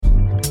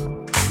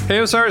Hey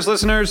Osiris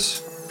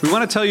listeners, we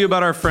want to tell you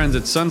about our friends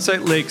at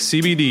Sunset Lake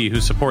CBD who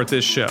support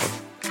this show.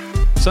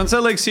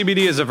 Sunset Lake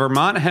CBD is a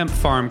Vermont hemp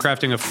farm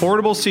crafting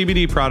affordable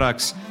CBD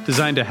products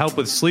designed to help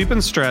with sleep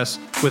and stress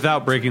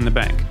without breaking the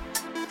bank.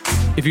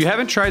 If you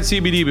haven't tried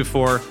CBD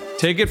before,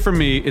 take it from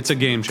me, it's a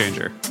game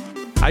changer.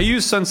 I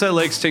use Sunset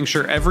Lake's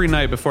tincture every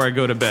night before I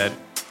go to bed,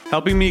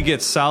 helping me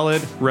get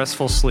solid,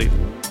 restful sleep.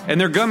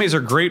 And their gummies are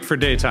great for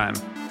daytime.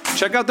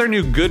 Check out their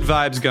new Good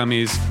Vibes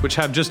gummies, which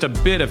have just a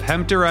bit of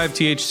hemp-derived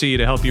THC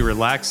to help you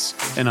relax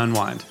and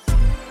unwind.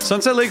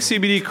 Sunset Lake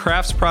CBD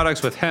crafts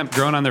products with hemp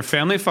grown on their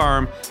family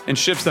farm and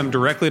ships them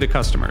directly to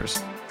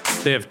customers.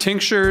 They have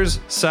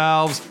tinctures,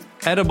 salves,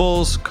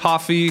 edibles,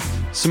 coffee,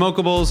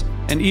 smokables,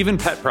 and even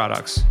pet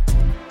products.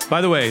 By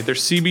the way, their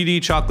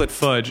CBD chocolate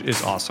fudge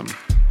is awesome.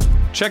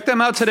 Check them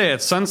out today at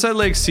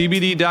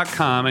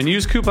sunsetlakecbd.com and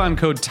use coupon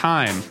code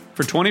TIME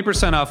for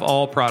 20% off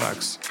all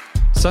products.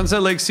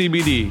 Sunset Lake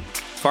CBD,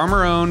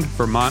 farmer-owned,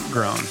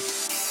 Vermont-grown.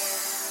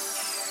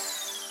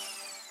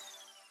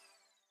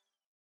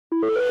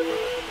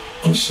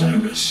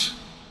 Osiris.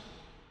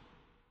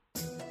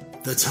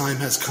 The time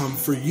has come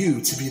for you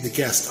to be the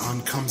guest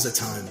on Comes a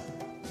Time.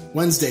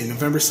 Wednesday,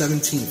 November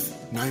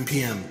 17th, 9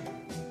 p.m.,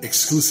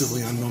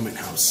 exclusively on Moment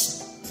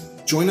House.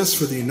 Join us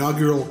for the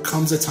inaugural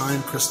Comes a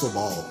Time Crystal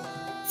Ball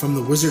from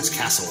the Wizard's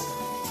Castle.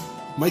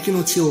 Mike and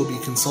Oteil will be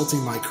consulting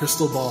my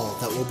crystal ball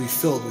that will be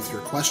filled with your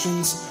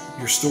questions,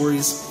 your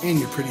stories, and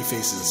your pretty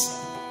faces.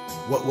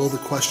 What will the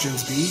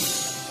questions be?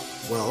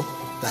 Well,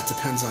 that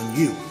depends on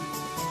you.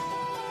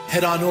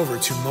 Head on over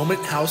to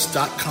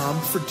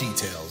momenthouse.com for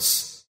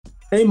details.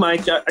 Hey,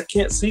 Mike, I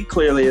can't see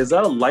clearly. Is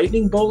that a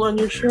lightning bolt on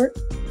your shirt?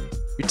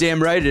 You're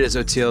damn right it is,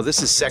 Oteil.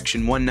 This is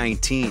Section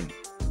 119.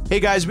 Hey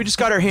guys, we just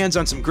got our hands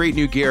on some great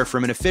new gear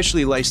from an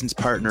officially licensed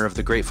partner of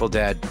the Grateful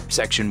Dead,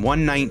 Section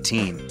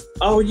 119.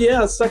 Oh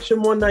yeah,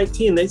 Section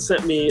 119. They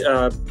sent me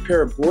a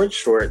pair of board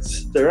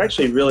shorts. They're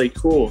actually really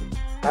cool.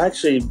 I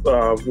actually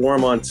wore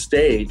them on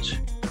stage,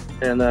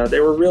 and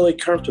they were really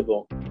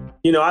comfortable.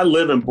 You know, I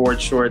live in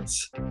board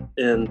shorts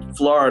in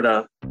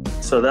Florida,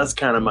 so that's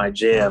kind of my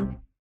jam.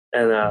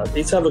 And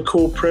these have a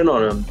cool print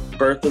on them.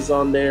 Bertha's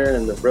on there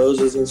and the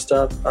roses and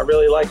stuff. I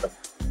really like them.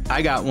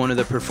 I got one of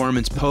the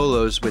performance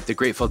polos with the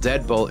Grateful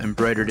Dead bolt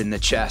embroidered in the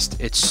chest.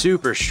 It's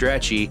super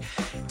stretchy,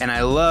 and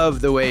I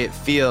love the way it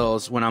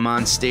feels when I'm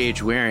on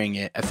stage wearing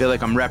it. I feel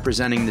like I'm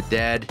representing the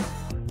Dead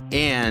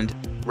and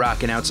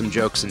rocking out some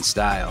jokes in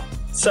style.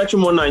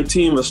 Section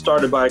 119 was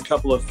started by a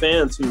couple of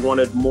fans who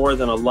wanted more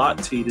than a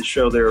lot tee to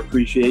show their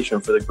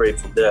appreciation for the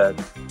Grateful Dead.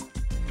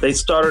 They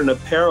started an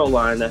apparel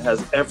line that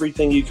has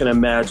everything you can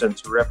imagine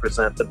to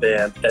represent the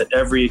band at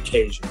every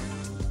occasion.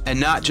 And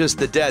not just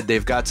the Dead,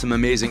 they've got some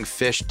amazing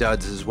fish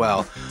duds as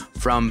well.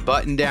 From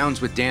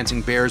button-downs with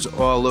dancing bears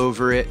all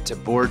over it to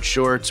board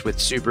shorts with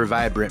super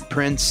vibrant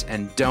prints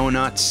and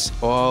donuts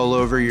all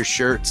over your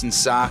shirts and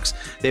socks.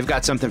 They've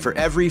got something for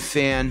every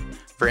fan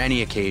for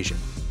any occasion.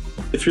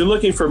 If you're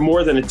looking for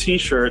more than a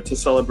t-shirt to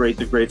celebrate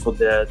the Grateful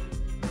Dead,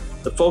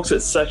 the folks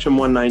at Section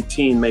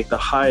 119 make the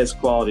highest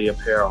quality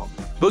apparel.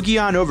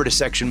 Boogie on over to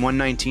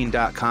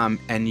section119.com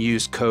and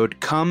use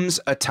code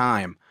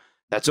COMESATIME.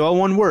 That's all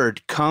one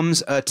word,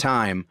 comes a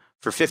time,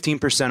 for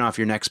 15% off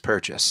your next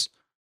purchase.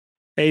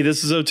 Hey,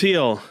 this is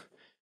Oteil.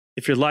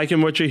 If you're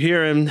liking what you're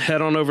hearing,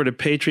 head on over to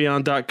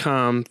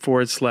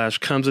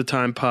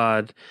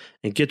patreon.com/comesatimepod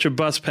and get your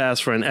bus pass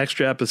for an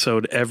extra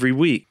episode every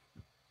week.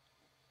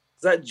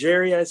 Is that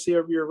Jerry I see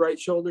over your right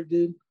shoulder,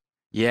 dude?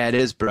 Yeah, it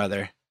is,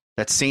 brother.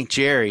 That's St.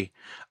 Jerry.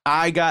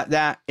 I got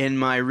that in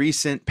my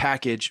recent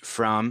package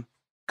from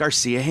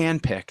Garcia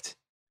Handpicked,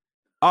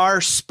 our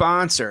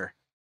sponsor.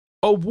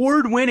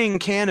 Award-winning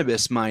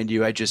cannabis, mind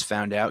you, I just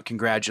found out.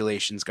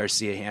 Congratulations,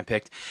 Garcia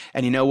Handpicked.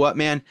 And you know what,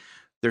 man?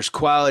 There's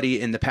quality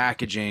in the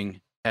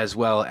packaging as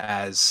well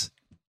as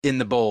in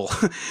the bowl.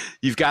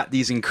 You've got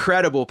these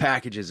incredible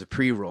packages of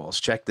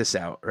pre-rolls. Check this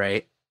out,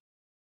 right?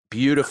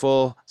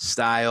 Beautiful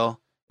style.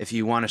 If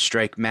you want to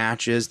strike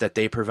matches that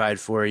they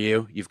provide for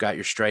you, you've got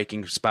your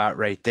striking spot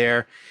right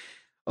there.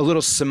 A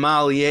little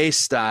sommelier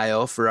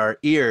style for our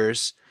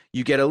ears.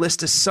 You get a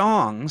list of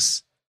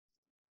songs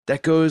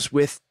that goes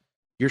with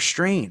your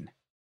strain.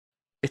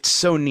 It's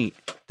so neat.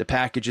 The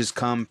packages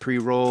come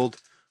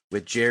pre-rolled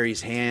with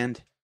Jerry's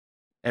hand.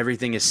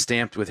 Everything is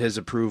stamped with his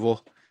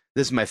approval.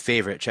 This is my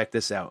favorite. Check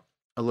this out.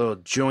 A little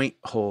joint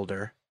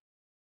holder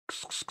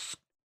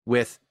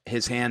with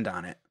his hand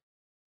on it.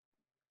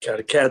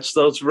 Gotta catch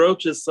those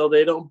roaches so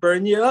they don't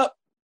burn you up.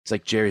 It's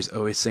like Jerry's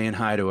always saying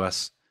hi to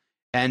us.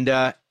 And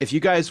if you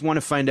guys want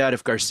to find out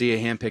if Garcia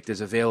Handpicked is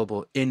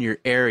available in your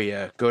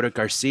area, go to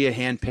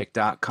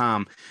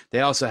garciahandpicked.com. They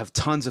also have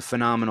tons of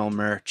phenomenal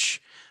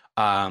merch,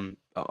 a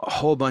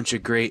whole bunch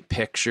of great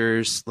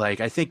pictures,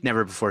 like I think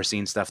never before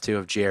seen stuff too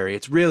of Jerry.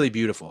 It's really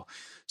beautiful.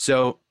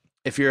 So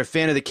if you're a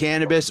fan of the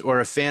cannabis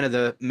or a fan of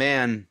the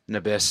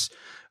man-nabis,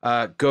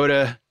 go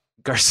to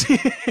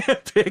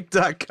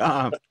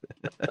garciahandpicked.com.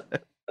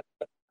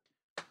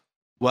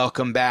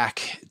 Welcome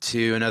back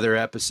to another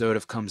episode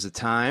of Comes a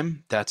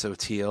Time. That's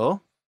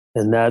Oteil.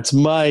 And that's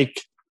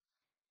Mike.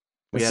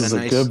 This is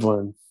a good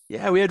one.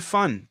 Yeah, we had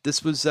fun.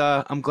 This was,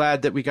 I'm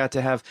glad that we got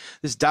to have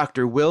this.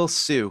 Dr. Will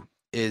Su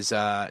is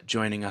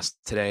joining us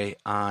today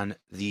on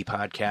the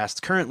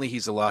podcast. Currently,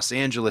 he's a Los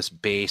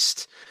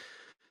Angeles-based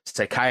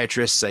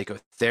psychiatrist,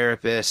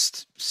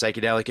 psychotherapist,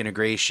 psychedelic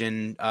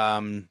integration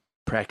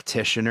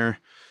practitioner.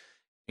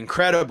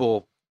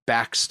 Incredible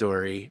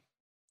backstory.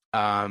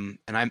 And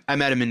I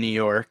met him in New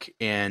York,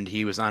 and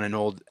he was on an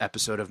old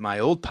episode of my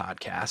old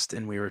podcast,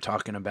 and we were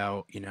talking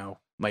about,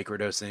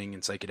 microdosing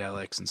and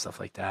psychedelics and stuff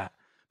like that.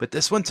 But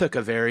this one took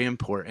a very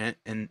important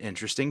and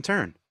interesting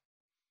turn.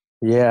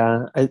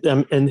 Yeah,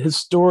 and his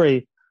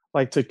story,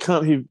 like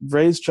he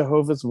raised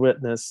Jehovah's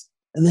Witness,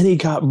 and then he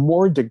got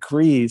more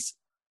degrees,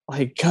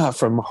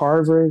 from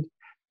Harvard,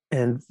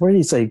 and where did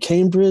he say,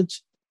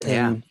 Cambridge,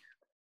 and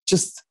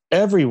just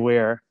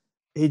everywhere.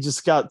 He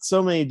just got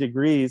so many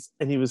degrees,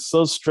 and he was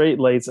so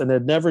straight-laced and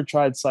had never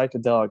tried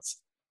psychedelics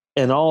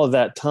in all of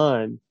that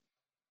time.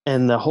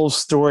 And the whole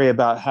story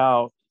about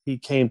how he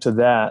came to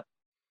that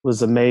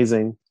was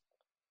amazing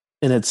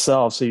in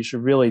itself. So you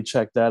should really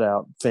check that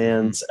out,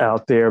 fans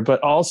out there.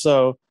 But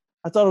also,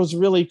 I thought it was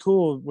really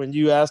cool when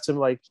you asked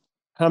him,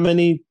 how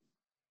many,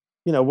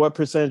 what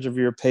percentage of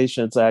your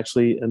patients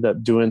actually end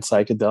up doing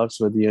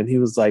psychedelics with you? And he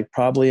was like,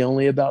 probably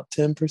only about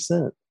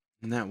 10%.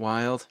 Isn't that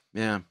wild?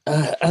 Yeah.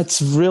 That's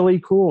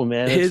really cool,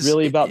 man. It's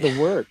really about the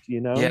work,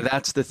 Yeah,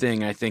 that's the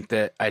thing I think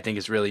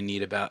is really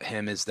neat about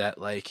him is that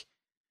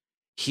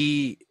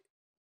he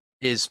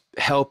is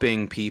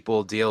helping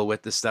people deal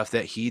with the stuff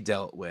that he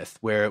dealt with,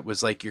 where it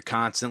was you're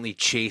constantly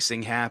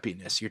chasing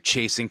happiness, you're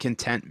chasing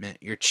contentment,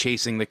 you're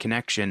chasing the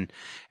connection,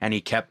 and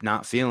he kept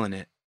not feeling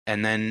it.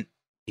 And then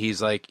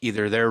he's like,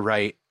 either they're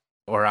right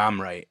or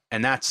I'm right.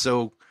 And that's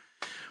so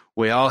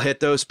we all hit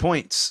those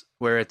points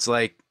where it's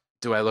like,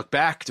 do I look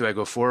back? Do I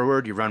go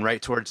forward? You run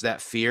right towards that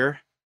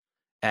fear.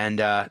 And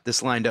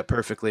this lined up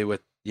perfectly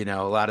with, a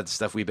lot of the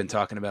stuff we've been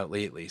talking about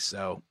lately.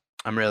 So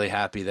I'm really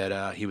happy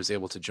that he was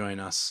able to join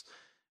us.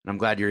 And I'm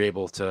glad you're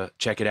able to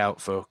check it out,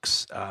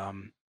 folks.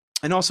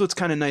 And also it's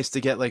kind of nice to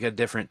get a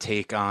different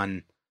take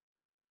on,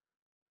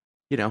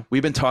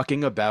 we've been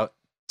talking about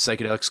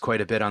psychedelics quite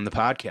a bit on the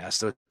podcast.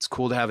 So it's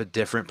cool to have a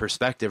different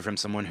perspective from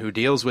someone who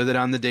deals with it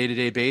on the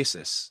day-to-day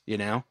basis,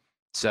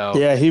 So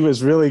yeah, he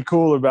was really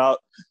cool about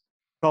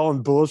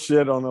calling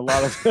bullshit on a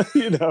lot of,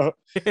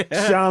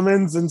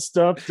 shamans and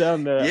stuff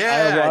down there.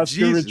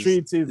 Ayahuasca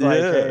retreats. He's like,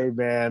 hey,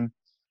 man,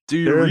 do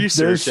your research.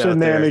 There's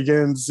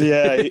shenanigans.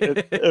 Yeah.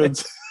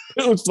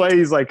 It was funny.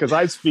 He's like, because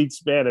I speak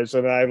Spanish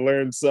and I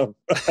learned some,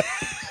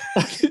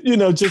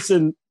 just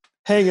in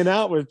hanging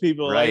out with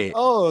people. Right.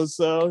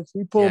 So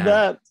we pulled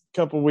that a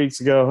couple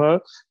weeks ago,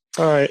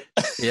 huh? All right.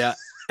 Yeah.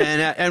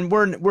 And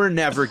we're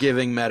never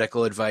giving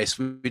medical advice.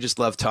 We just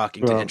love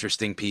talking to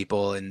interesting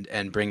people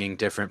and bringing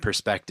different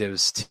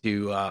perspectives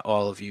to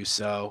all of you.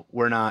 So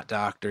we're not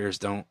doctors.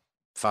 Don't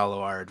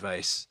follow our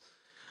advice.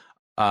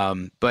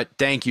 But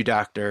thank you,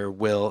 Dr.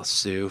 Will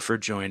Su, for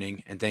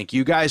joining. And thank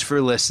you guys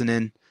for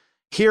listening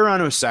here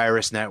on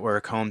Osiris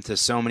Network, home to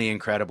so many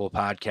incredible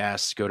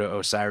podcasts. Go to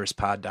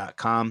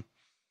osirispod.com.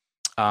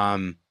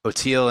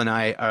 Oteil and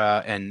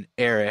I and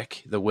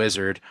Eric, the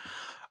wizard,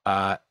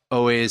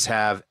 always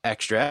have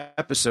extra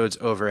episodes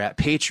over at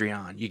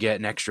Patreon. You get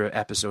an extra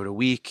episode a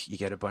week. You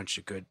get a bunch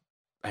of good.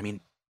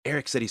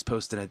 Eric said he's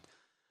posting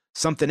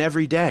something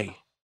every day.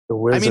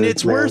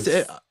 It's worth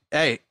it.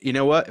 Hey, you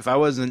know what? If I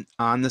wasn't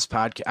on this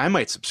podcast, I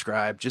might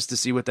subscribe just to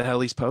see what the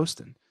hell he's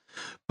posting.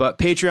 But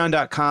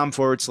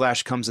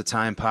patreon.com/comes a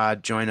time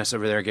pod. Join us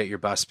over there. Get your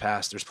bus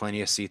pass. There's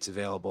plenty of seats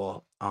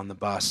available on the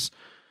bus.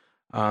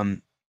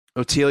 Oteil,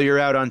 you're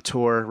out on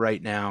tour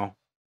right now.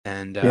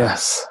 And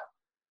yes.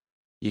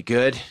 You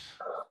good?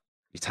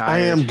 You tired? I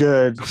am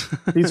good.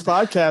 These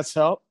podcasts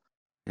help.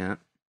 Yeah.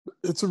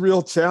 It's a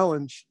real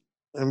challenge.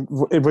 And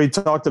we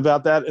talked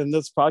about that in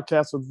this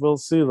podcast with Will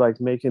Su,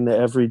 making the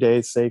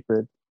everyday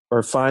sacred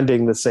or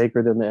finding the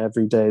sacred in the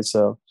everyday.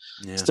 So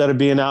instead of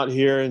being out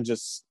here and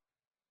just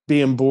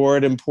being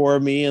bored and poor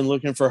me and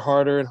looking for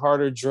harder and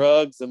harder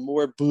drugs and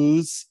more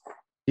booze,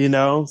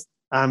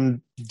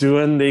 I'm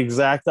doing the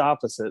exact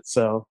opposite.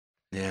 So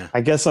yeah,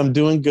 I guess I'm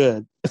doing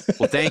good.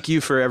 Well, thank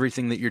you for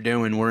everything that you're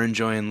doing. We're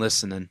enjoying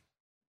listening,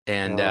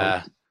 and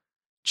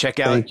check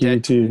out. Thank you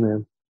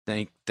too,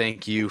 man.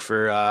 Thank you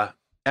for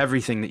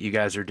everything that you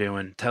guys are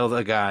doing. Tell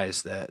the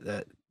guys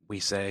that we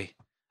say,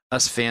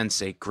 us fans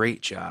say,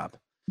 great job,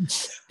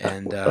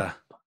 and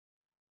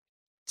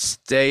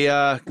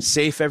stay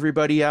safe,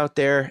 everybody out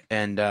there,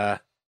 and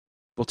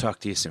we'll talk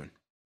to you soon.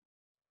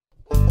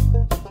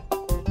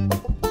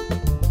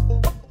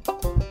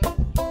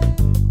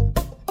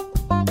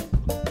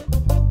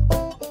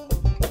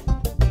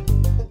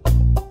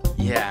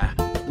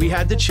 We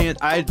had the chance.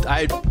 I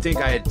think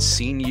I had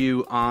seen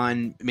you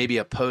on maybe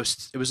a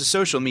post. It was a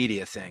social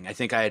media thing. I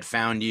think I had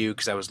found you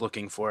because I was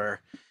looking for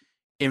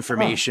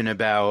information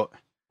about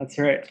that's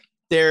right.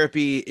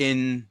 therapy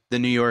in the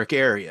New York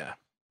area.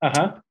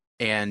 Uh-huh.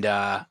 And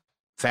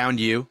found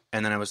you.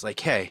 And then I was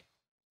like, hey,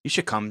 you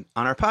should come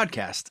on our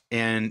podcast.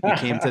 And you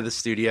came to the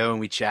studio and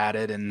we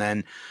chatted. And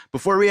then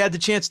before we had the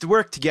chance to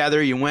work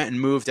together, you went and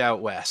moved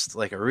out west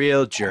like a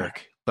real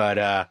jerk.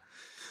 But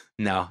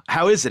no,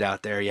 how is it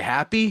out there? Are you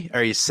happy?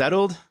 Are you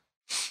settled?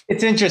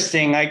 It's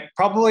interesting.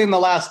 Probably in the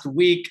last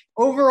week,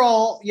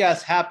 overall,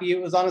 yes, happy.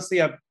 It was honestly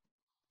a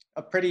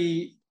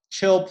pretty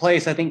chill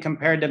place, I think,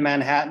 compared to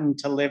Manhattan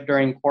to live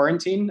during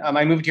quarantine.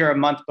 I moved here a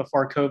month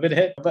before COVID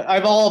hit, but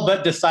I've all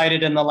but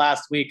decided in the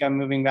last week I'm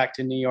moving back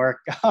to New York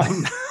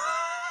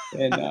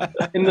in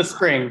the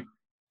spring.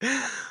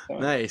 So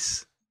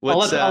Nice. I'll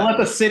let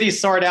the city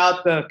sort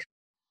out the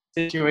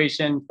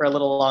situation for a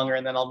little longer,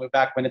 and then I'll move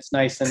back when it's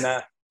nice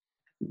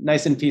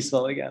and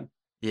peaceful again.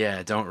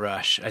 Yeah, don't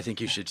rush. I think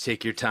you should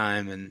take your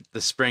time, and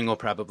the spring will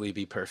probably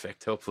be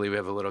perfect. Hopefully we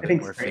have a little bit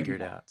more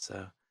figured out.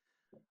 So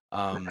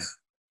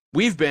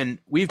we've been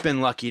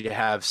lucky to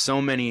have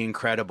so many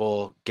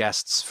incredible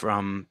guests,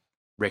 from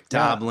Rick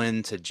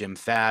Doblin to Jim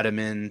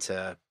Fadiman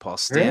to Paul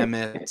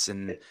Stamets.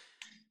 And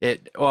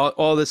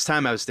all this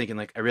time I was thinking,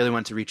 like, I really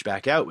want to reach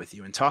back out with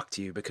you and talk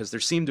to you, because there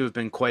seemed to have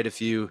been quite a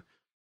few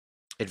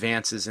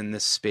advances in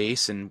this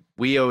space. And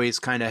we always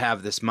kind of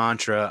have this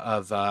mantra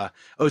of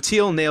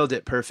Oteil nailed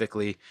it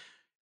perfectly.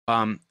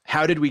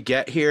 How did we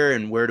get here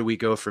and where do we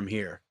go from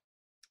here?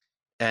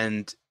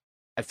 And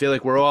I feel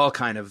like we're all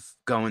kind of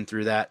going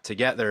through that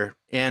together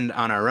and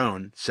on our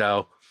own.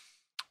 So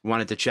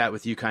wanted to chat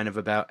with you kind of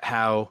about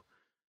how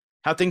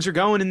things are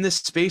going in this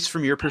space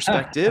from your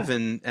perspective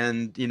and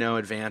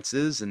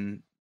advances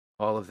and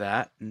all of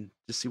that, and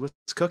just see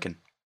what's cooking.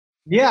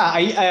 Yeah,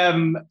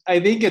 I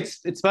think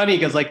it's funny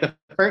because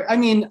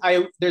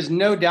there's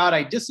no doubt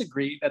I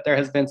disagree that there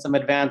has been some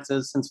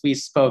advances since we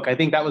spoke. I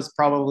think that was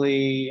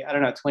probably,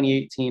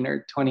 2018 or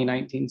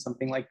 2019,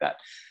 something like that.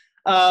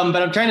 But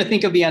I'm trying to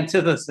think of the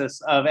antithesis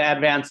of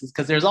advances,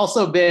 because there's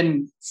also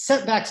been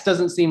setbacks.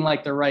 Doesn't seem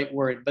like the right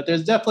word, but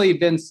there's definitely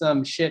been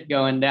some shit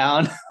going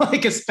down,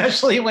 like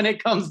especially when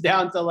it comes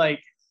down to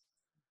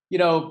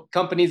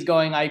companies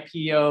going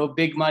IPO,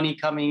 big money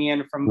coming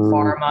in from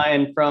pharma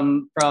and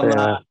from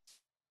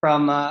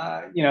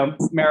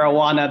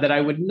marijuana that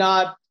I would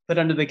not put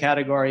under the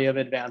category of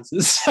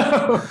advances.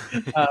 So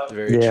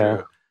very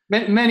true.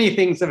 Many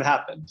things have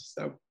happened.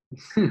 So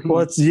well,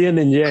 it's yin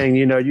and yang.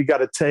 You got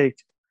to take.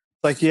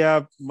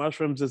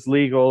 Mushrooms is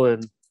legal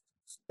in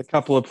a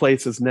couple of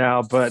places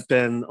now, but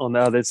then on the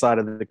other side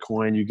of the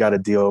coin, you got to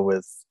deal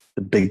with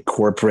the big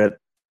corporate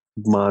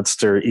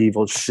monster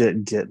evil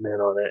shit getting in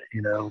on it,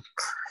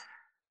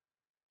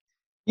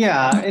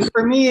 Yeah, and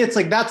for me, it's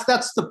like that's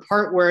the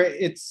part where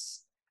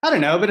it's, I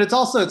don't know, but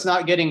it's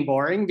not getting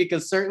boring,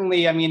 because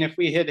certainly, if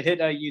we hit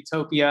a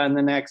utopia in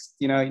the next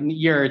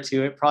year or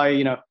two, it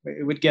probably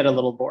it would get a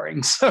little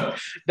boring. So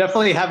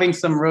definitely having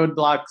some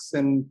roadblocks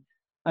and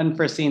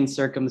unforeseen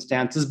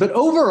circumstances. But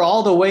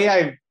overall, the way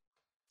I've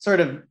sort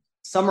of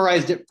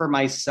summarized it for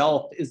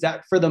myself is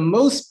that for the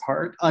most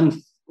part,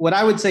 what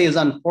I would say is,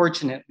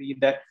 unfortunately,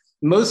 that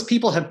most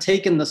people have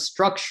taken the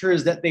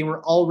structures that they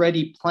were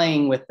already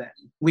playing within.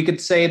 We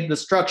could say the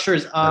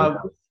structures of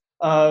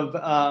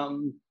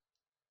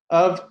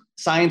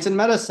science and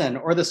medicine,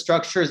 or the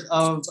structures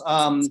of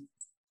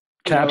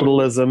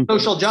capitalism,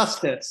 social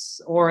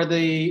justice, or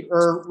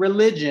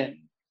religion.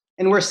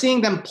 And we're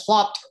seeing them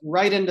plopped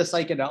right into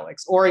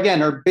psychedelics, or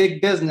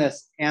big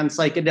business and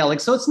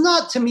psychedelics. So it's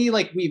not, to me,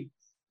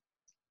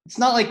 it's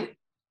not like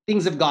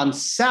things have gone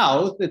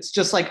south. It's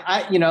just like,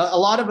 a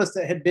lot of us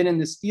that had been in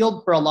this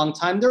field for a long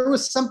time, there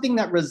was something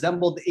that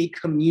resembled a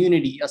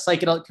community, a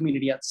psychedelic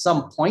community at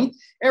some point.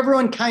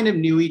 Everyone kind of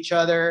knew each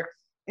other.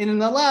 And in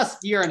the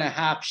last year and a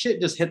half,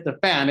 shit just hit the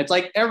fan. It's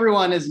like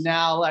everyone is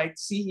now like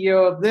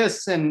CEO of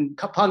this, and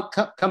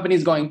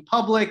companies going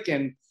public,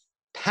 and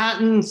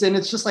patents, and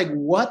it's just like,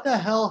 what the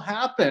hell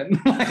happened?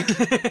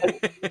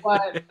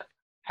 What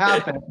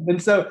happened?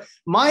 And so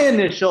my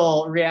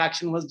initial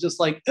reaction was just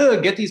like,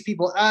 get these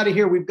people out of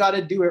here. We've got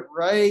to do it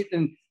right.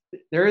 And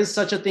there is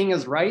such a thing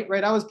as right?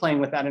 I was playing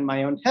with that in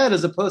my own head,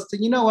 as opposed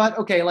to,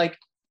 okay,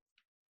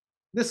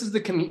 this is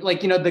the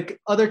the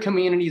other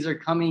communities are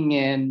coming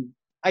in.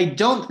 I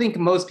don't think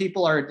most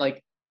people are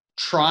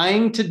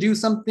trying to do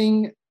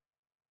something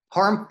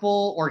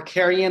harmful or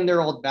carry in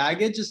their old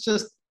baggage. It's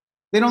just,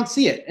 they don't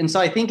see it. And so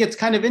I think it's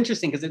kind of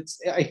interesting,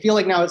 because I feel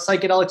like now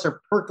psychedelics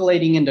are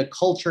percolating into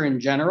culture in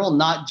general,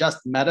 not just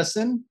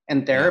medicine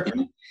and therapy.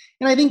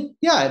 And I think,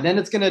 then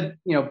it's going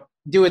to,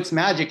 do its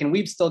magic, and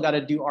we've still got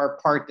to do our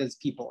part as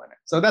people in it.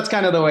 So that's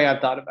kind of the way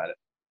I've thought about it.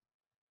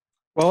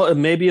 Well,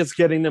 and maybe it's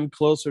getting them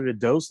closer to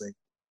dosing,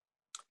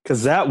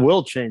 because that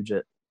will change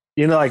it.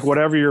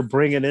 Whatever you're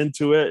bringing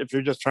into it, if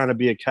you're just trying to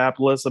be a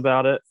capitalist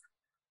about it,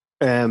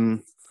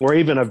 or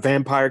even a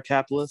vampire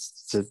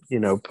capitalist, to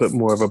put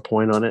more of a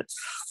point on it,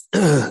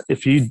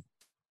 if you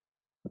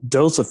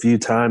dose a few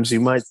times, you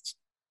might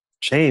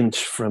change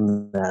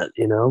from that.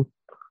 Go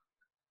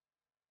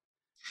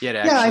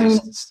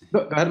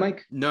ahead,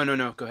 Mike. No,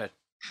 go ahead.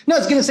 No, I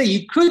was going to say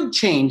you could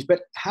change,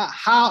 but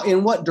how,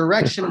 in what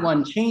direction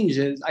one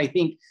changes, I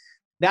think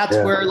that's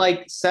where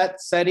like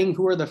setting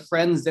who are the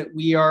friends that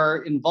we are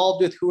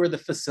involved with, who are the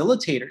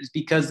facilitators.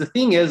 Because the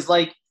thing is,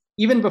 like,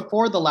 even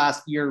before the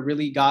last year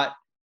really got,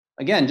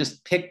 again,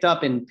 just picked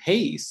up in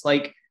pace,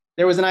 like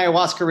there was an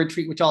ayahuasca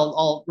retreat, which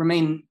I'll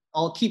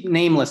keep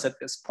nameless at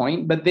this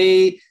point, but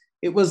it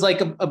was like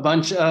a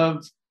bunch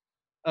of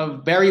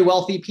very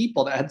wealthy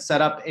people that had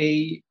set up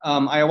a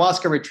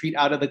ayahuasca retreat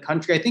out of the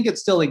country. I think it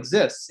still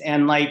exists.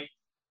 And like,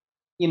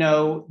 you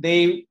know,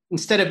 they,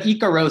 instead of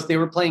Icaros, they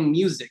were playing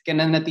music. And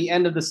then at the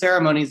end of the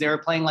ceremonies, they were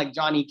playing like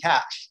Johnny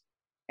Cash.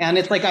 And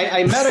it's like,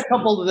 I met a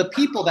couple of the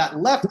people that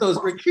left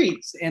those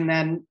retreats, and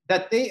then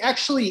that they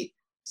actually,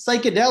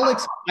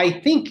 psychedelics, I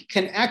think,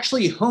 can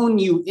actually hone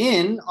you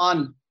in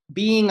on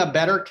being a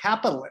better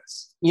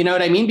capitalist. You know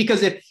what I mean?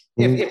 Because if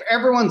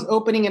everyone's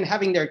opening and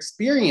having their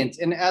experience,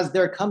 and as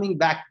they're coming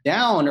back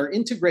down or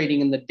integrating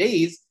in the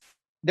days,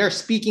 they're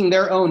speaking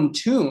their own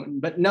tune,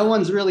 but no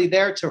one's really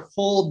there to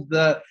hold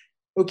the,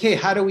 okay,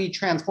 how do we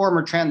transform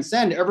or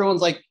transcend?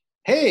 Everyone's like,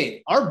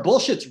 hey, our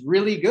bullshit's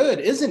really good,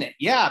 isn't it?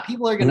 Yeah,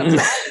 people are going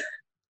to,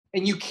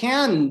 and you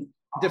can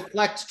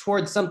deflect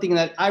towards something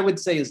that I would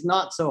say is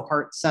not so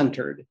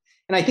heart-centered.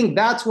 And I think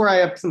that's where I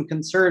have some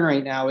concern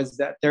right now, is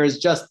that there is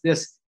just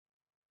this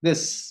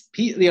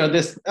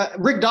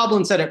Rick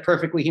Doblin said it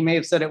perfectly. He may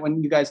have said it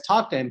when you guys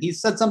talked to him. He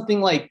said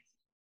something like,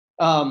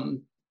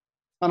 on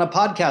a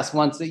podcast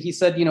once, that he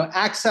said, you know,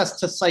 access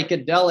to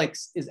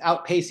psychedelics is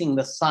outpacing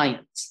the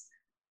science.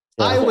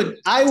 Yeah.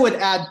 I would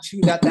add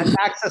to that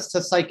access to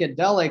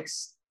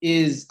psychedelics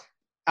is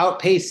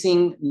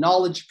outpacing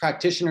knowledge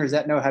practitioners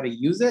that know how to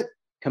use it,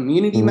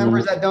 community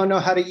members that don't know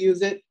how to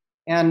use it,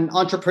 and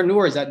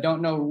entrepreneurs that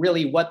don't know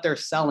really what they're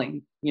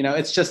selling. You know,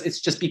 it's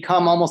just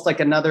become almost like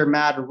another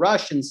mad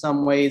rush in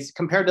some ways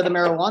compared to the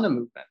marijuana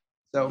movement.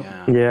 So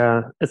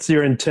yeah, it's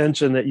your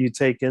intention that you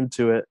take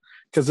into it.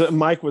 Because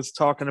Mike was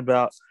talking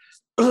about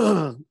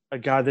a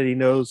guy that he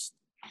knows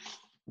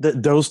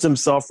that dosed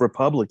himself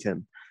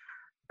Republican.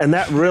 And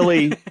that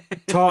really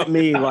taught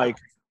me, like,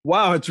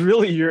 wow, it's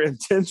really your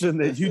intention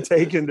that you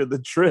take into the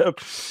trip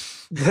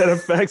that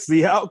affects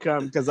the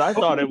outcome. Because I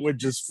thought it would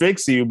just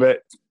fix you, but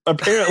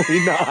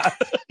apparently not.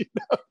 You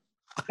know?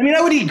 I mean,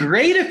 that would be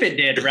great if it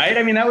did, right?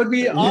 I mean, that would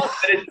be awesome.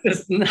 But it's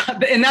just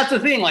not, and that's the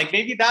thing. Like,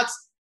 maybe that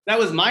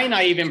was my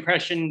naive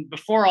impression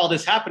before all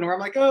this happened, where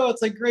I'm like, oh,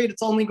 it's like great.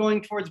 It's only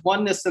going towards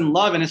oneness and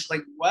love. And it's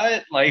like,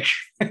 what? Like,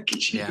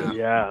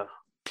 yeah.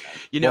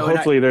 You know, well,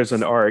 hopefully there's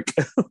an arc.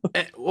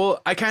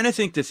 Well, I kind of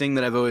think the thing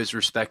that I've always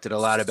respected a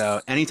lot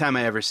about anytime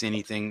I ever see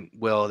anything,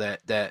 Will,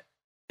 that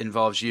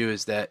involves you,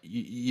 is that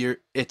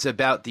it's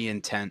about the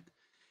intent,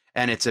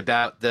 and it's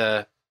about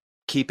the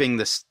keeping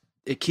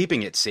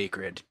it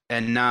sacred,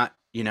 and not,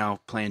 you know,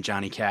 playing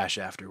Johnny Cash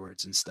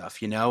afterwards and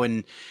stuff, you know.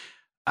 And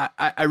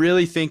I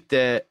really think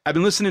that I've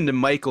been listening to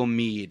Michael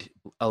Meade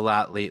a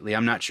lot lately.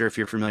 I'm not sure if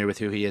you're familiar with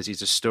who he is.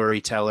 He's a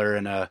storyteller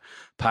and a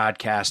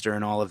podcaster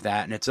and all of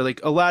that. And it's like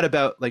a lot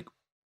about like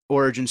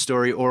origin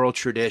story, oral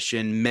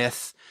tradition,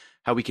 myth,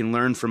 how we can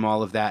learn from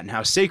all of that and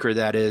how sacred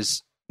that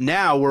is.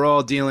 Now we're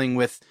all dealing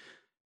with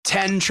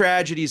 10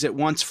 tragedies at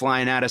once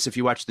flying at us. If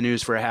you watch the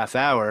news for a half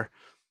hour,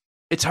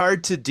 it's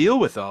hard to deal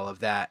with all of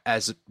that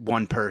as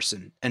one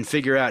person and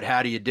figure out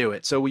how do you do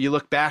it. So when you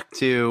look back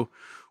to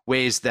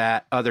ways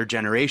that other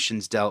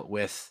generations dealt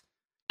with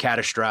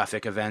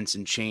catastrophic events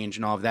and change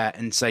and all of that,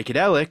 and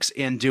psychedelics,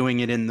 and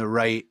doing it in the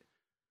right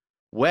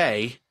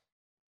way,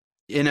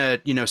 in a,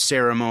 you know,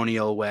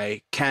 ceremonial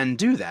way, can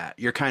do that.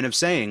 You're kind of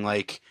saying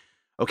like,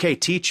 okay,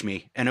 teach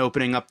me, and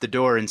opening up the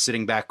door and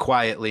sitting back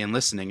quietly and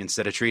listening,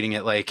 instead of treating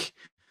it like,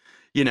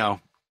 you know,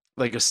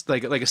 like a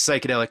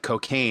psychedelic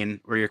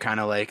cocaine, where you're kind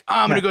of like, oh,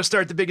 I'm going to go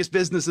start the biggest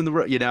business in the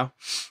world, you know?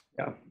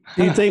 Yeah.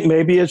 Do you think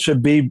maybe it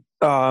should be,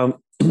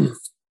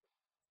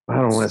 I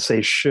don't want to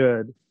say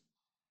should,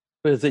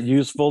 but is it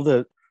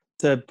useful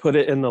to put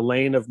it in the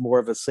lane of more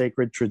of a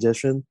sacred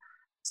tradition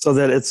so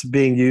that it's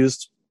being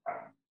used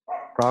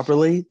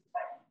properly,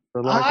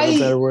 for lack of a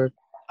better word?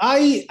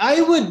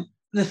 I would,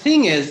 the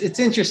thing is, it's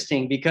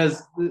interesting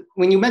because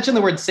when you mention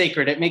the word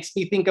sacred, it makes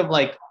me think of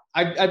like,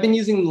 I've been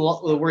using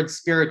the word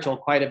spiritual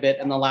quite a bit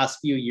in the last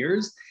few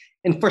years.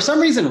 And for some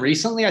reason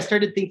recently, I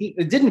started thinking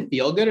it didn't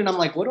feel good. And I'm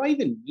like, what do I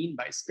even mean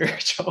by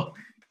spiritual?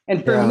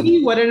 And for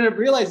me, what I ended up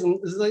realizing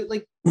is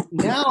like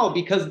now,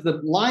 because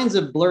the lines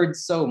have blurred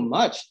so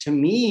much, to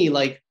me,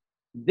 like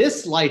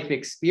this life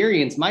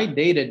experience, my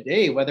day to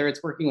day, whether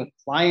it's working with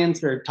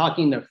clients or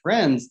talking to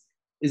friends,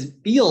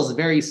 feels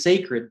very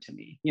sacred to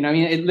me. You know, I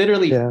mean, it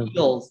literally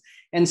feels.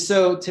 And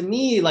so to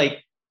me,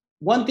 like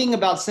one thing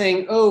about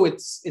saying, oh,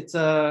 it's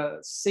a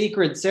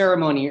sacred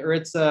ceremony, or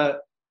it's a,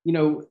 you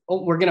know,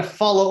 oh, we're going to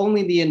follow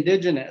only the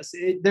indigenous.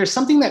 There's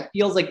something that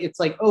feels like it's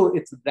like, oh,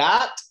 it's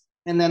that.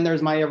 And then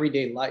there's my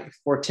everyday life.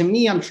 Or to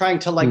me, I'm trying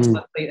to like,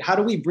 how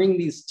do we bring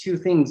these two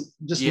things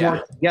just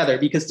more together?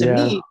 Because to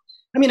me,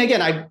 I mean,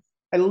 again,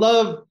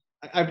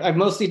 I've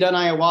mostly done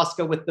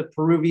ayahuasca with the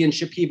Peruvian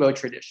Shipibo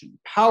tradition,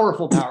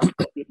 powerful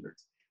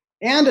healers.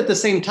 And at the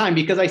same time,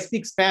 because I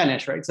speak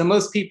Spanish, right? So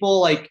most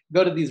people like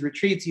go to these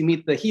retreats, you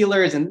meet the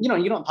healers, and, you know,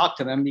 you don't talk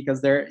to them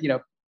because they're, you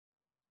know,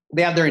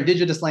 they have their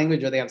indigenous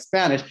language or they have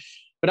Spanish.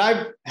 But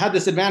I've had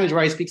this advantage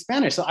where I speak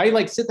Spanish. So I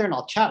like sit there and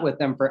I'll chat with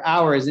them for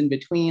hours in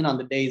between on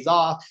the days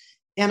off.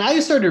 And I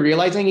started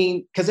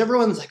realizing, because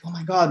everyone's like, oh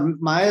my God,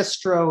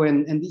 maestro,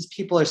 and these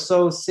people are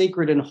so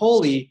sacred and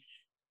holy,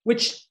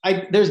 which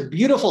there's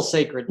beautiful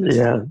sacredness.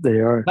 Yeah, they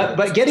are.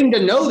 But getting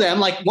to know them,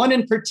 like one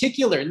in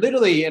particular,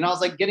 literally, and I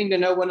was like getting to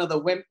know one of the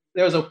women.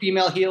 There was a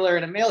female healer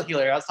and a male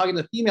healer. I was talking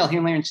to the female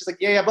healer and she's like,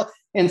 yeah, but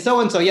and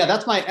so, yeah,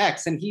 that's my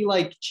ex. And he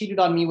like cheated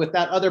on me with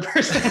that other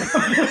person.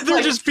 They're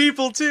like, just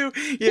people too.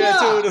 Yeah,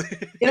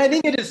 totally. And I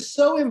think it is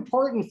so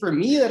important for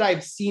me that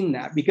I've seen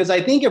that, because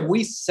I think if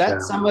we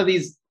set some of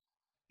these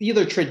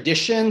either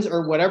traditions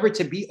or whatever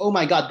to be, oh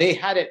my God, they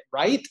had it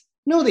right.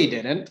 No, they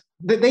didn't.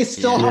 They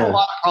still have a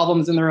lot of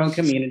problems in their own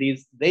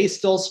communities. They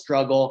still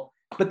struggle,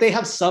 but they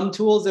have some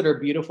tools that are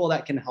beautiful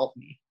that can help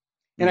me.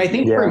 And I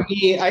think for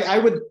me, I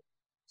would,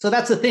 so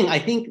that's the thing. I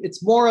think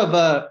it's more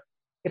of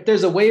if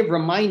there's a way of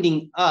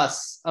reminding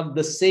us of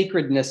the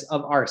sacredness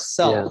of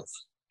ourselves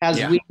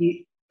as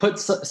we put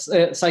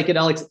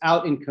psychedelics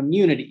out in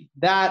community,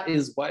 that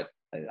is what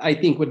I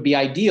think would be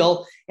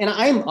ideal. And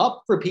I'm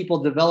up for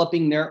people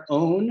developing their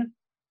own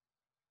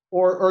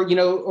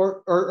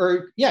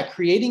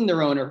creating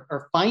their own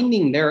or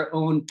finding their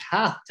own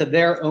path to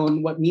their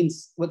own,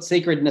 what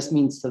sacredness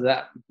means to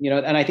them,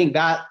 and I think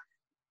that,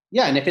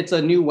 and if it's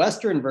a new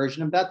Western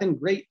version of that, then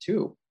great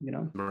too,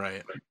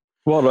 Right.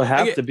 Well, it'll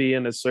have to be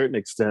to a certain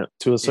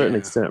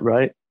extent,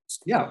 right?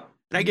 Yeah.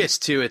 And I guess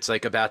too, it's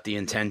like about the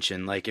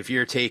intention. Like if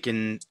you're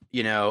taking,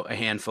 a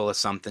handful of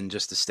something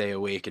just to stay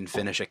awake and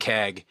finish a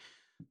keg,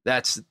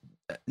 that's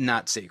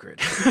not sacred.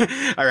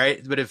 All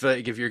right. But if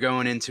you're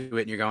going into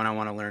it and you're going, I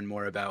want to learn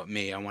more about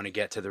me, I want to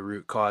get to the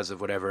root cause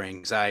of whatever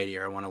anxiety,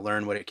 or I want to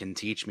learn what it can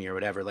teach me or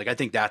whatever. Like, I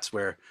think that's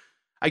where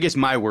I guess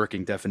my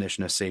working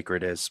definition of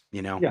sacred is,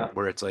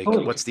 where it's like,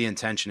 what's the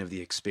intention of the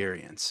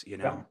experience,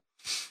 And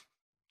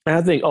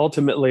I think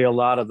ultimately a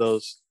lot of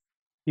those,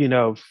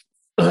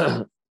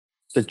 the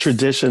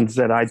traditions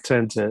that I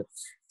tend to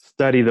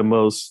study the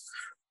most,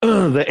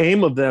 the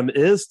aim of them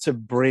is to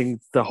bring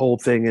the whole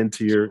thing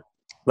into your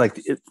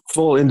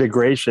full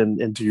integration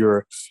into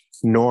your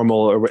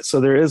normal. So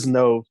there is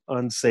no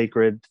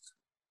unsacred,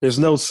 there's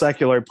no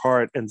secular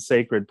part and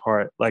sacred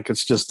part. Like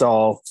it's just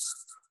all,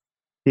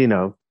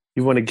 you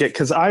want to get,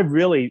 because I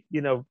really,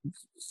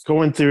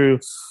 going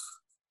through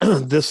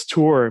this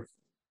tour,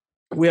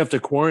 we have to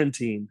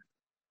quarantine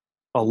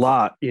a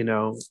lot,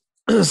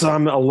 so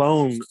I'm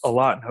alone a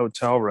lot in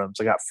hotel rooms.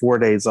 I got 4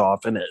 days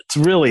off and it's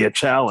really a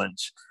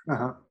challenge.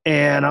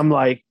 And I'm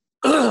like,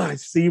 I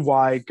see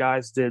why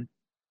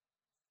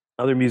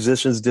other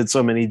musicians did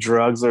so many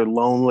drugs. They're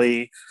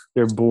lonely,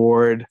 they're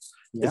bored.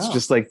 It's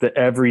just like the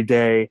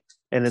everyday.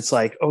 And it's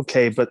like,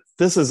 okay, but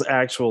this is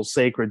actual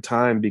sacred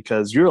time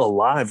because you're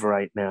alive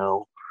right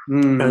now.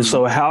 And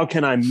so how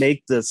can I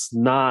make this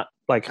how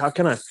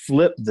can I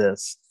flip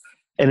this?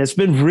 And it's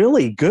been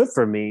really good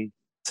for me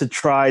to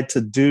try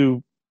to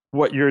do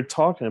what you're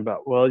talking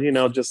about. Well,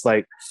 just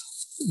like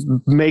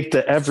make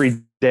the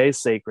everyday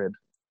sacred.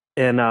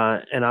 And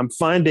I'm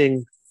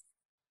finding,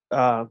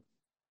 I'm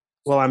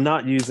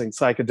not using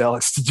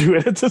psychedelics to do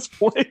it at this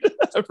point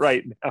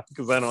right now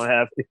because I don't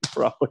have any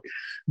probably.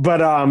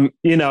 But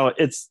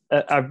it's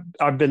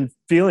I've been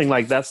feeling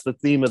like that's the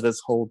theme of this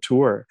whole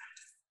tour,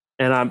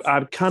 and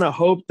I kind of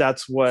hope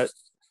that's what,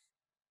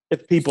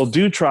 if people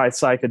do try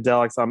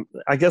psychedelics,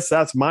 I guess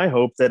that's my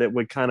hope, that it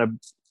would kind of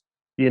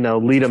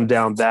lead them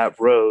down that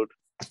road.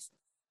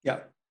 Yeah.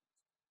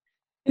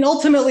 And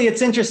ultimately,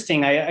 it's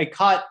interesting. I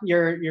caught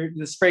your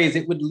this phrase,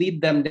 it would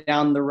lead them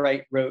down the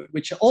right road,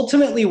 which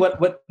ultimately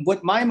what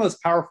my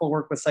most powerful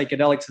work with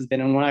psychedelics has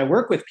been. And when I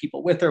work with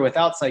people with or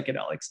without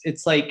psychedelics,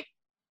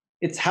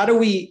 it's how do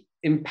we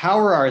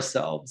empower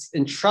ourselves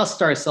and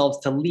trust ourselves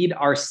to lead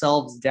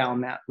ourselves down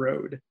that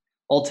road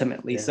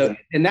ultimately. So,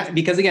 and that,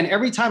 because again,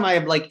 every time I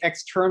have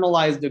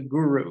externalized a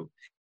guru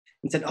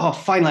and said, oh,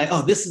 finally,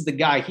 this is the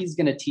guy, he's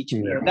going to teach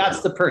me, or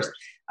that's the person,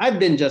 I've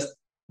been just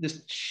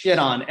shit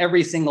on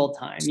every single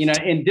time,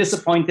 and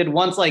disappointed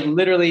once,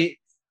 literally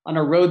on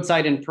a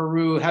roadside in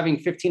Peru, having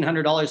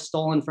 $1,500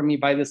 stolen from me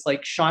by this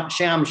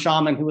sham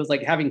shaman who was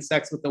having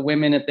sex with the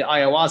women at the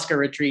ayahuasca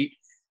retreat,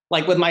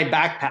 with my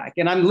backpack.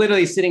 And I'm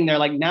literally sitting there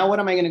now, what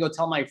am I going to go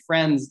tell my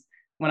friends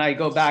when I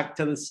go back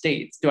to the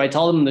States? Do I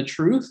tell them the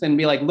truth and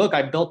be like, look,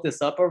 I built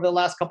this up over the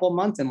last couple of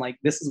months and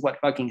this is what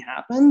fucking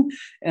happened?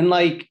 And you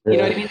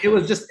know what I mean? It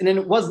was just, and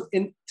it was,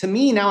 and to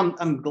me now,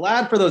 I'm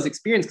glad for those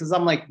experiences, because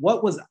I'm like,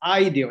 what was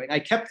I doing? I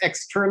kept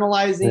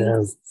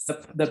externalizing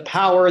the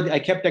power. I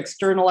kept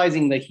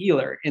externalizing the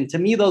healer. And to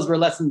me, those were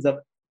lessons of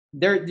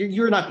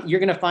you're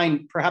going to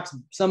find perhaps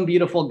some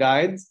beautiful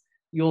guides.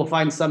 You'll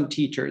find some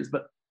teachers,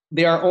 but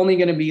they are only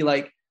going to be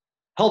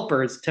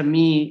helpers to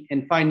me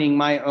in finding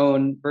my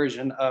own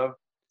version of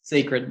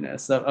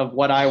sacredness, of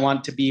what I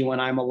want to be when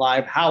I'm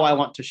alive, how I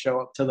want to show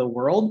up to the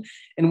world.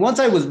 And once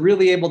I was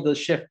really able to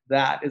shift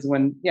that is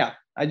when,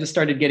 I just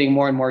started getting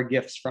more and more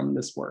gifts from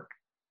this work.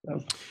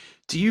 So.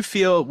 Do you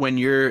feel when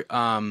you're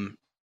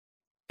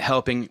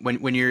helping,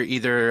 when you're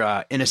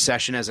either in a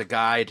session as a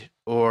guide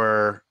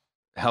or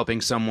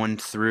helping someone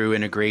through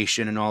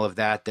integration and all of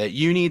that, that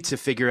you need to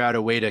figure out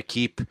a way to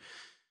keep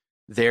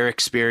their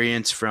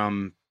experience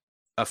from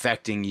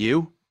affecting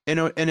you in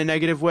a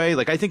negative way.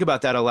 Like I think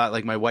about that a lot.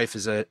 Like my wife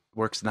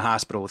works in the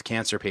hospital with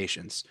cancer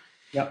patients.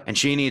 Yep. And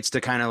she needs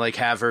to kind of like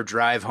have her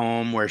drive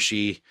home where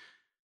she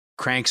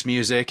cranks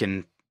music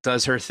and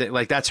does her thing.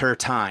 Like that's her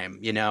time,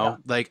 you know? Yeah.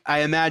 Like I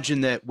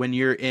imagine that when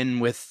you're in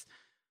with,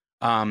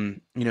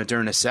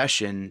 during a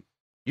session,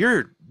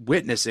 you're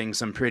witnessing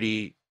some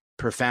pretty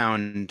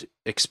profound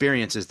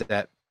experiences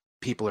that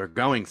people are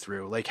going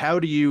through. Like, how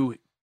do you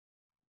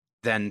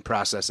then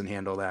process and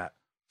handle that?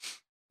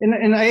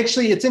 And I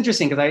actually, it's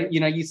interesting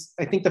because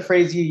I think the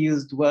phrase you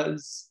used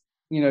was,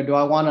 do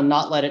I want to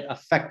not let it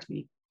affect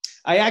me?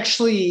 I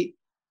actually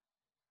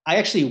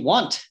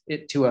want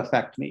it to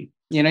affect me,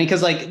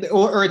 because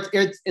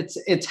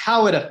it's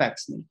how it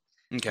affects me.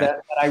 Okay. That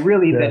it's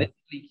really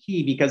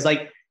key, because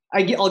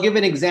I'll give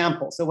an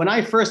example. So when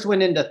I first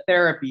went into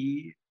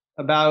therapy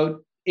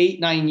about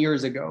 8-9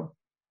 years ago,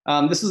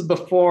 this was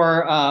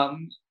before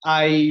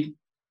I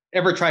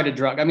ever tried a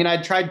drug. I mean,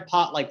 I tried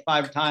pot like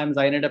 5 times.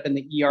 I ended up in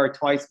the ER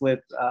twice with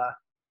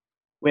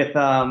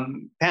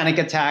panic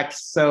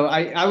attacks. So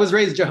I was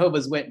raised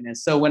Jehovah's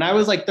Witness. So when I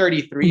was like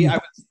 33, I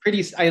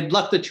had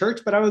left the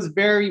church, but I was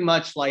very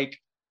much like,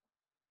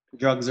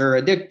 drugs are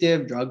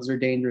addictive, drugs are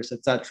dangerous,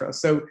 etc.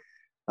 So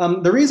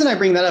the reason I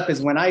bring that up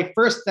is when I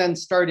first then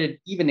started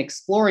even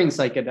exploring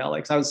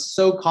psychedelics, I was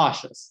so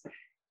cautious.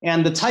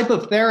 And the type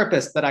of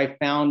therapist that I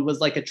found was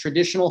like a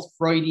traditional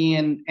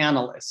Freudian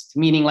analyst,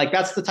 meaning like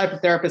that's the type of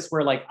therapist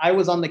where like I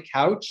was on the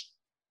couch,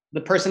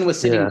 the person was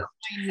sitting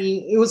behind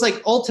me. It was like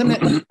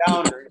ultimate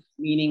boundaries,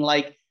 meaning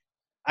like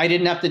I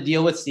didn't have to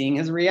deal with seeing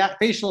his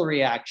facial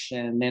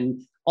reaction and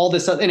all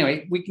this stuff.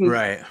 Anyway, we can,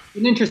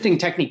 an interesting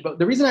technique. But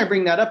the reason I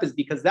bring that up is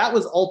because that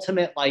was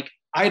ultimate, like,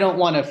 I don't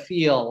want to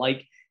feel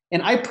like,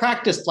 and I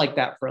practiced like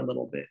that for a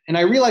little bit. And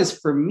I realized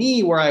for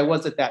me, where I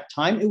was at that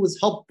time, it was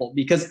helpful,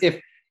 because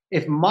if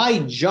my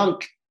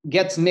junk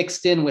gets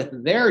mixed in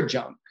with their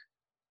junk,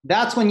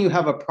 that's when you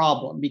have a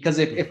problem. Because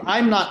if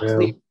I'm not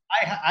clear,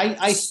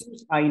 I think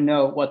I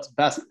know what's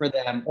best for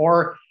them.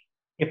 Or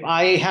if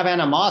I have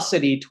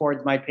animosity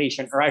towards my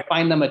patient, or I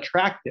find them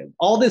attractive,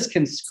 all this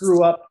can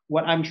screw up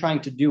what I'm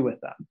trying to do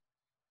with them,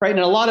 right? And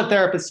a lot of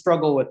therapists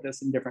struggle with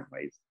this in different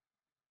ways.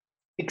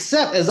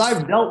 Except as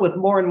I've dealt with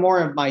more and more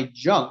of my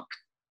junk,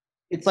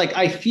 it's like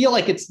I feel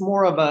like it's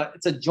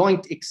a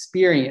joint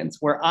experience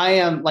where I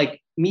am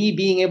like me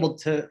being able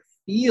to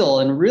feel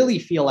and really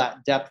feel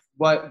at depth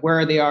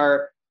where they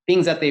are,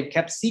 things that they've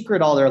kept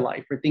secret all their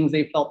life, or things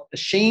they felt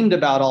ashamed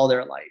about all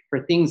their life,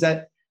 or things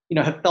that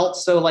have felt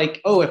so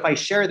like, oh, if I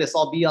share this,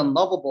 I'll be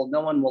unlovable,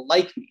 no one will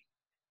like me.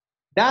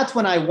 That's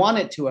when I want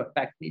it to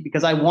affect me,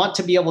 because I want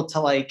to be able to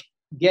like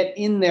get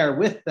in there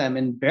with them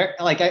and bear,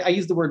 like I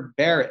use the word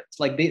bear it,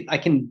 like I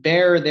can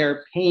bear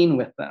their pain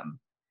with them.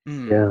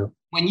 Yeah.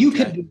 When you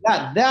can do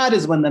that, that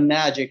is when the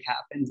magic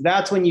happens.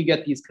 That's when you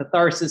get these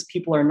catharsis.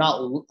 People are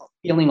not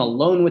feeling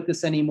alone with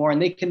this anymore,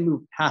 and they can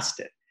move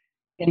past it.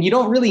 And you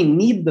don't really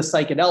need the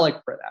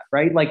psychedelic for that,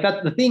 right? Like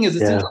that. The thing is,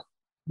 it's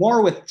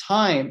more with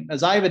time.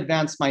 As I've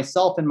advanced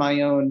myself in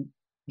my own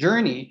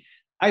journey,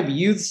 I've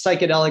used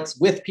psychedelics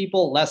with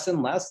people less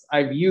and less.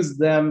 I've used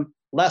them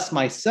less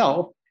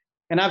myself.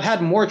 And I've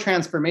had more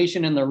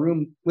transformation in the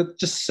room with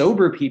just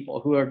sober people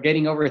who are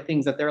getting over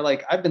things that they're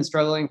like, I've been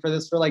struggling for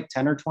this for like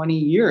 10 or 20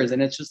 years. And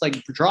it's just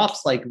like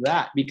drops like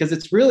that, because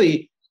it's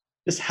really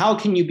just how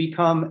can you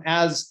become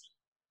as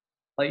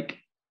like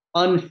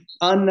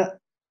unfiltered,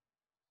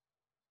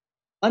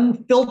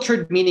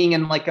 meaning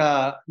in like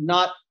a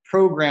not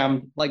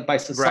programmed like by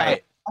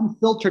society,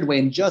 unfiltered way,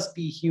 and just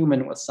be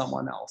human with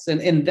someone else.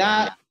 And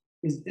that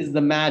is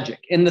the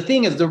magic. And the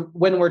thing is,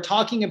 when we're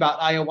talking about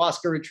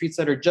ayahuasca retreats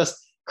that are just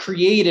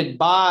created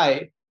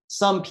by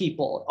some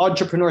people,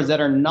 entrepreneurs that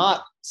are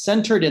not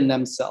centered in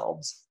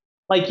themselves,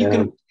 like you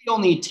can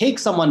only take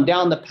someone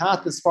down the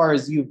path as far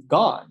as you've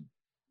gone,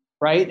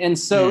 right? And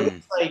so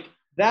it's like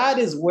that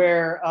is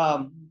where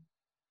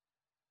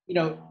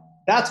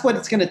that's what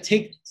it's going to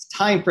take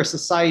time for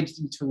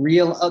society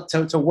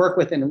to work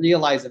with and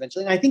realize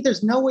eventually. And I think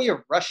there's no way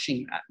of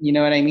rushing that, you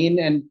know what I mean?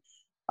 And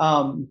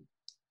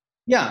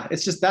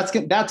it's just that's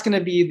going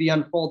to be the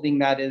unfolding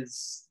that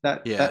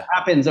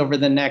happens over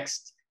the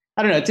next.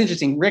 I don't know. It's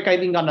interesting. Rick, I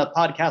think on a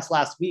podcast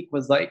last week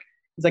he's like,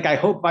 I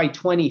hope by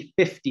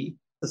 2050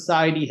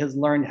 society has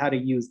learned how to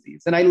use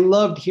these. And I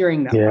loved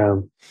hearing that. Yeah.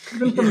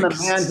 Even from the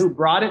man who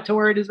brought it to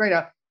where it is right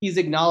now, he's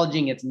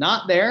acknowledging it's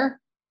not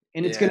there,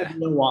 and it's going to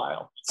be a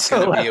while.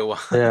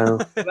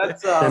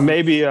 That's and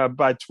maybe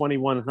by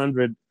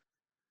 2100,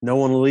 no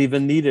one will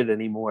even need it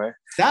anymore.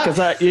 Because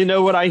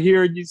what I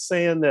hear you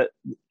saying, that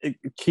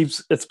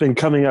it's been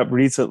coming up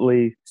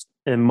recently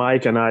in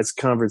Mike and I's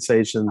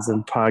conversations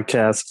and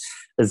podcasts.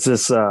 It's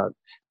just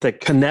the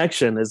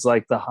connection is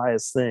like the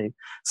highest thing.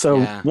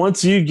 So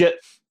once you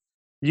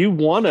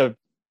want to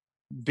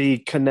be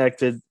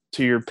connected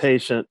to your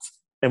patients,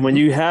 and when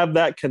you have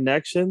that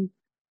connection,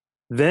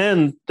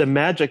 then the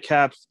magic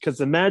happens, because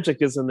the magic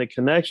is in the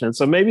connection.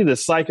 So maybe the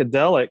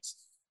psychedelics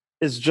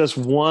is just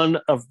one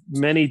of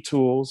many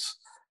tools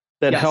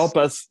that help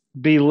us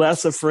be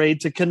less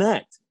afraid to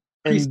connect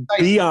and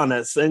be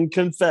honest and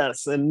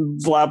confess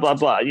and blah, blah,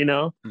 blah, you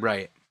know?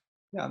 Right.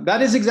 Yeah,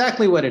 that is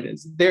exactly what it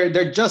is.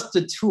 They're just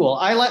a tool.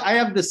 I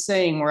have this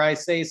saying where I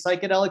say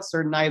psychedelics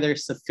are neither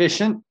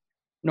sufficient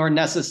nor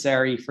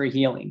necessary for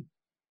healing.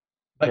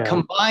 But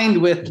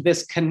combined with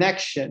this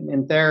connection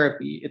in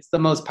therapy, it's the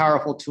most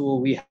powerful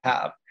tool we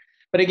have.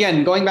 But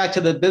again, going back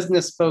to the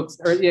business folks,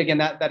 or again,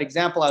 that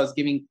example I was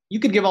giving, you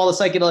could give all the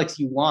psychedelics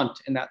you want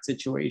in that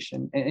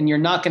situation, and you're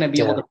not going to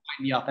be able to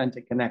find the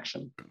authentic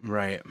connection.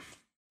 Right.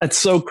 It's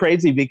so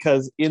crazy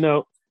because, you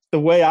know, the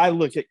way I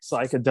look at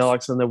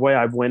psychedelics and the way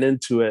I went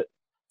into it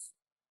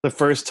the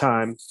first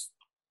time,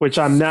 which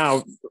I'm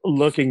now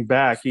looking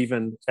back,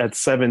 even at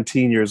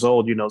 17 years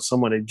old, you know,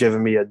 someone had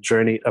given me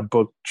a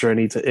book,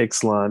 Journey to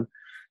Ixtlan.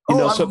 You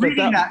know, I'm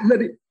reading that.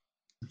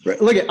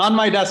 Look at on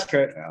my desk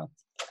right now.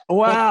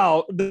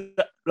 Wow.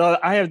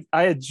 I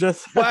had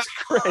just, that's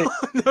great.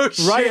 No right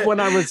shit. when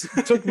I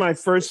took my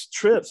first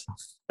trip.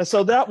 And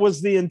so that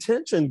was the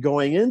intention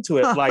going into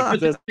it.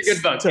 Like it's a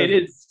good book. It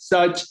is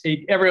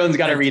everyone's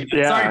got to read it.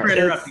 Yeah, sorry for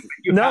interrupting.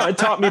 It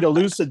taught me to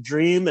lucid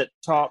dream. It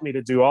taught me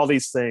to do all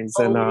these things.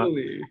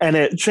 And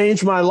it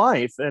changed my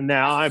life. And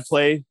now I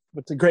play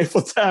with the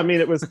Grateful Dead. I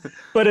mean,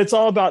 but it's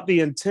all about the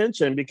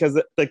intention, because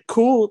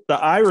the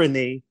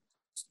irony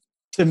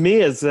to me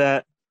is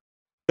that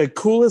the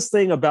coolest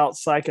thing about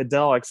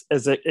psychedelics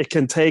is that it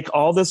can take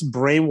all this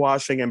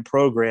brainwashing and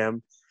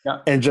program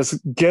and just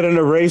get an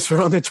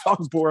eraser on the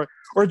chalkboard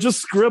or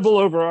just scribble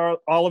over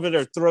all of it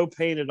or throw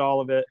paint at all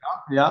of it.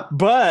 Yeah.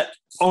 But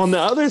on the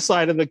other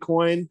side of the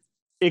coin,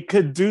 it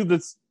could do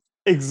this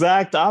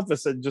exact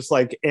opposite, just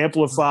like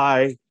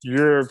amplify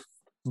your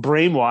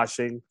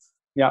brainwashing.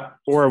 Yeah.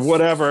 Or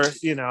whatever,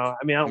 you know.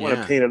 I mean, I don't want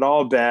to paint it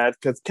all bad,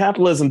 because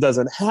capitalism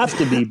doesn't have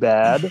to be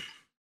bad.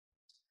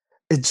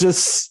 It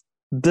just,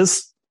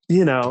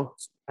 you know,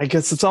 I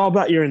guess it's all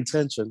about your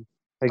intention,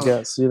 I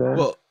guess, you know.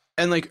 Well,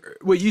 and like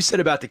what you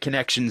said about the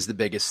connection is the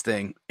biggest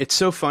thing. It's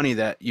so funny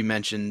that you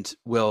mentioned,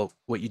 Will,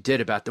 what you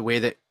did about the way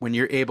that when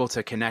you're able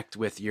to connect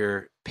with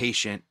your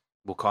patient,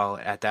 we'll call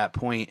it at that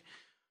point,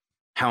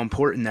 how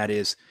important that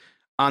is.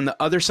 On the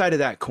other side of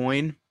that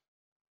coin,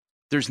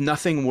 there's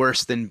nothing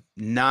worse than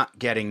not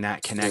getting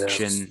that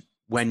connection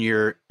when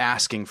you're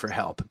asking for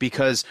help.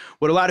 Because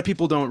what a lot of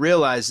people don't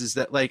realize is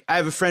that, like, I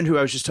have a friend who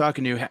I was just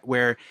talking to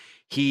where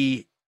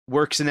he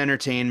works in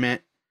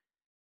entertainment.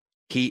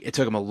 It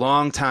took him a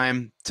long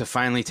time to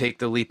finally take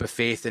the leap of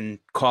faith and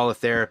call a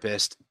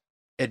therapist,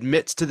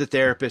 admits to the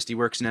therapist he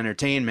works in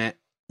entertainment.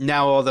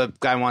 Now all the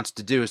guy wants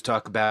to do is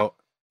talk about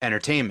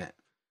entertainment.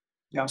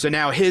 Yeah. So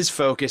now his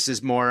focus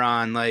is more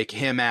on like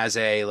him as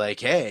a, like,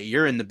 hey,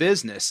 you're in the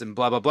business and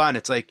blah, blah, blah. And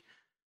it's like,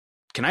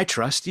 can I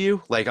trust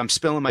you? Like, I'm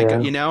spilling my,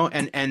 you know,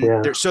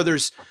 and so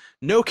there's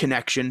no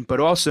connection, but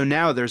also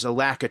now there's a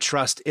lack of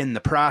trust in the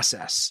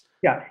process.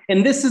 Yeah.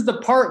 And this is the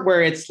part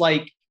where it's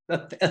like,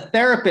 a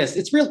therapist,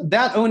 it's real,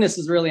 that onus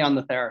is really on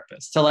the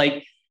therapist to,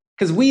 like,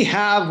 because we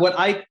have what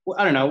I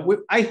don't know,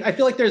 I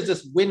feel like there's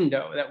this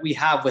window that we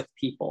have with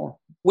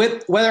people,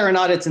 with whether or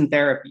not it's in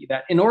therapy,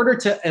 that in order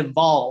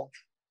to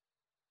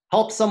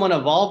help someone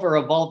evolve or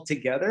evolve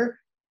together,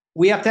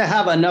 we have to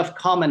have enough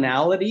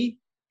commonality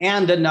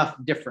and enough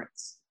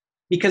difference.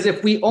 Because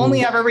if we only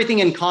have everything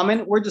in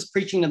common, we're just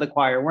preaching to the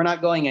choir. We're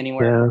not going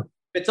anywhere.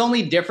 If it's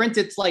only different,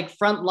 it's like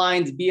front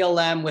lines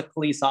BLM with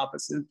police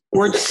officers.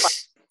 We're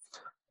just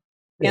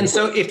And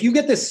so if you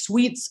get this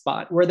sweet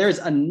spot where there's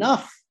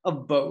enough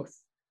of both,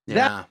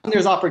 that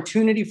there's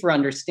opportunity for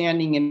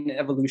understanding and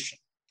evolution.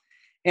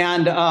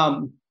 And I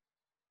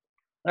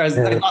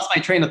lost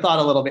my train of thought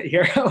a little bit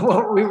here.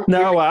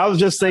 I was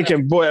just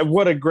thinking, boy,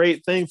 what a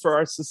great thing for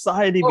our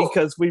society,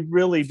 because we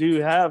really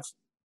do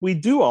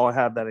all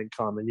have that in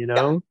common, you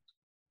know? Yeah.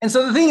 And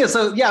so the thing is,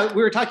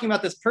 we were talking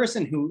about this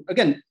person who,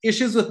 again,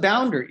 issues with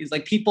boundaries.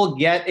 Like, people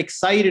get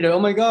excited. Oh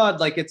my God,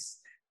 like, it's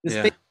this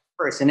big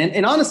person.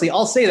 And honestly,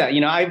 I'll say that,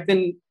 you know, I've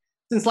been,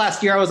 since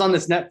last year, I was on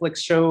this Netflix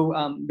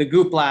show, The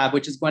Goop Lab,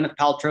 which is Gwyneth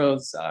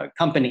Paltrow's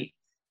company.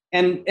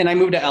 And I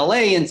moved to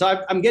LA. And so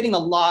I've gotten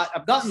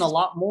a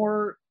lot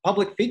more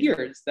public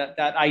figures that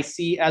I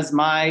see as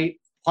my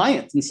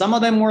clients. And some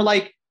of them were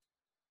like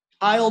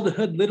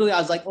childhood, literally. I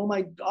was like, oh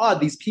my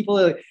God, these people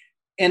are,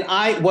 and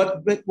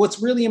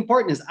what's really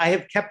important is I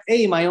have kept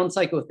my own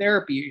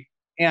psychotherapy,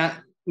 and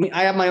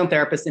I have my own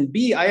therapist, and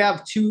B, I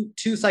have two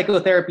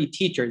psychotherapy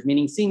teachers,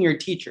 meaning senior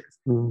teachers.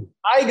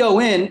 I go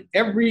in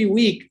every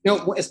week, you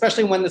know,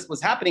 especially when this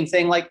was happening,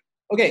 saying like,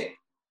 okay,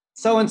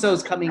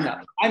 so-and-so's coming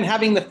up. I'm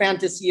having the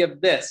fantasy of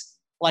this.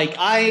 Like,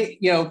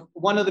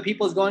 one of the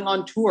people is going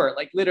on tour,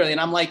 like literally,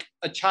 and I'm like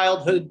a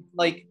childhood,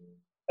 like,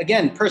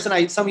 again,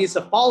 person someone used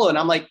to follow, and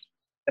I'm like,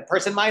 the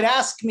person might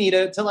ask me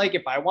to like,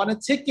 if I want a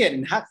ticket,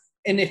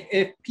 and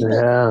if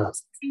people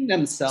see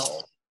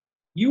themselves,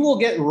 you will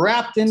get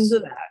wrapped into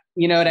that.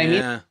 You know what I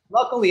mean?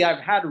 Luckily, I've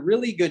had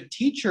really good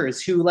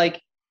teachers who,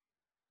 like,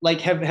 like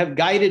have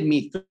guided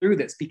me through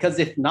this, because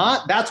if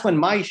not, that's when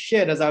my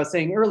shit, as I was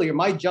saying earlier,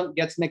 my junk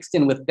gets mixed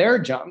in with their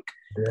junk.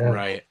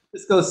 Right.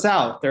 This goes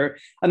south. Or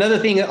another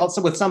thing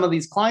also with some of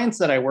these clients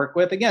that I work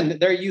with, again,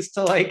 they're used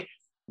to like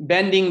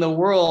bending the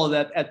world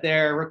at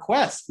their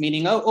request,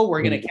 meaning, oh,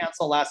 we're going to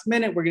cancel last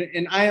minute.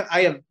 And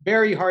I have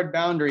very hard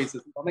boundaries.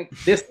 I'm like,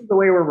 this is the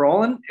way we're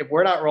rolling. If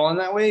we're not rolling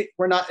that way,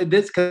 we're not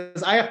this,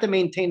 because I have to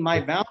maintain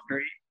my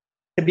boundary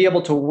to be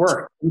able to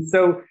work. And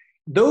so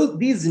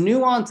these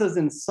nuances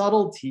and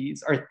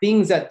subtleties are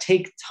things that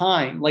take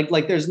time.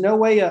 Like there's no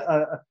way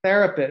a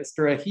therapist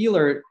or a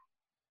healer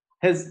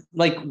has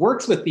like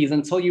works with these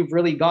until you've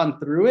really gone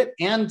through it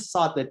and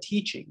sought the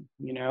teaching,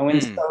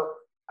 And so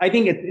I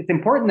think it's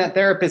important that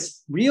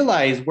therapists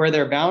realize where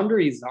their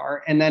boundaries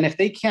are, and then if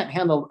they can't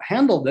handle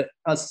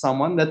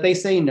someone, that they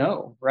say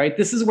no. Right?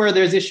 This is where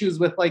there's issues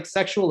with like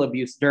sexual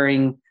abuse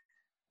during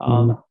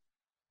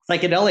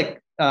psychedelic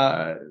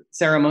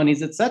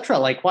ceremonies, etc.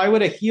 Like, why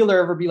would a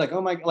healer ever be like,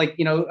 oh my, like,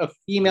 a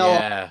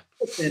female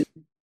person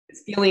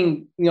is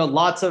feeling,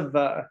 lots of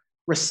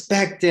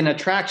respect and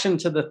attraction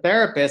to the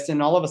therapist,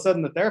 and all of a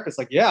sudden the therapist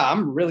like, yeah,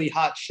 I'm really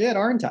hot shit,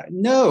 aren't I?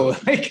 No,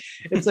 like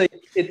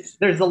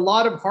there's a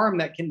lot of harm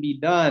that can be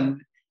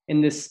done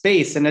in this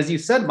space. And as you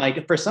said,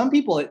 Mike, for some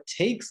people it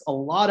takes a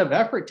lot of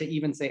effort to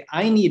even say,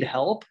 I need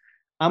help.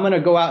 I'm going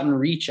to go out and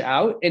reach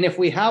out. And if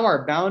we have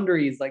our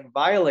boundaries like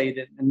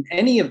violated in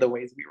any of the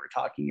ways we were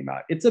talking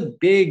about, it's a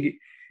big,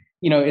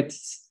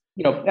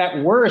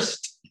 at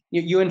worst,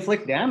 you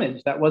inflict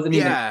damage that wasn't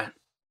even.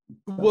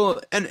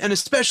 Well, and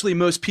especially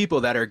most people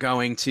that are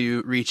going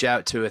to reach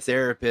out to a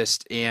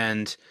therapist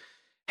and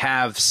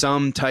have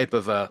some type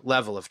of a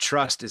level of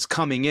trust is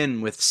coming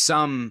in with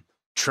some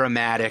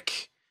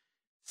traumatic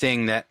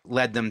thing that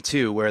led them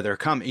to where they're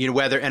coming,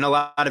 and a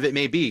lot of it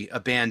may be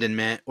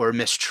abandonment or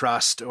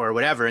mistrust or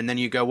whatever. And then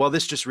you go, well,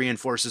 this just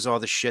reinforces all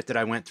the shit that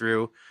I went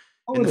through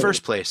in the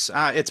first place.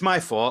 It's my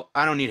fault.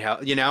 I don't need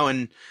help,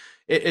 and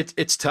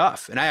it's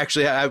tough. And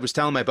I was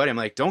telling my buddy, I'm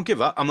like, don't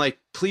give up. I'm like,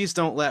 please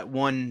don't let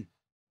one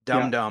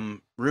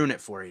dum ruin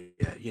it for you,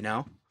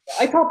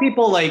 I tell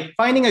people, like,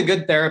 finding a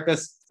good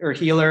therapist or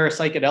healer,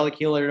 psychedelic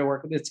healer to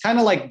work with, it's kind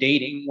of like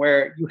dating,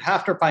 where you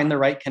have to find the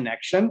right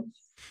connection.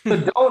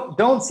 So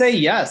don't say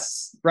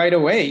yes right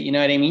away. You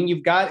know what I mean?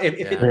 You've got, if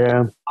it's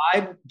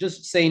vibe,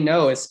 just say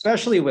no,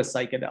 especially with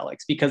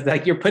psychedelics, because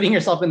like you're putting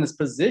yourself in this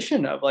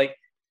position of like,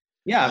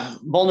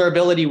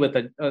 vulnerability with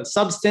a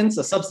substance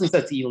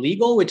that's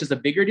illegal, which is a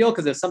bigger deal.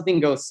 Because if something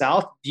goes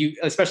south,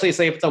 especially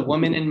say if it's a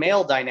woman and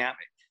male dynamic,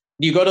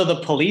 do you go to the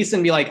police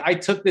and be like, I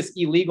took this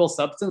illegal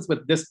substance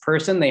with this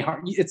person, they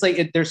harm? It's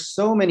like, there's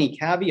so many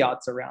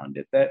caveats around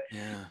it that,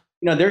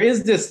 there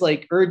is this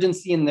like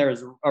urgency, and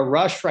there's a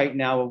rush right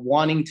now of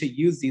wanting to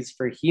use these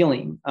for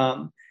healing.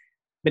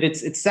 But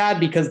it's sad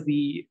because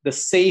the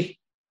safe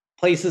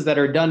places that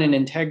are done in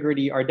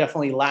integrity are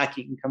definitely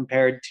lacking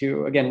compared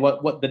to, again,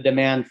 what the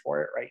demand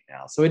for it right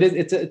now. So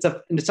it's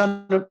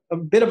a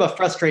bit of a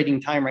frustrating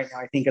time right now,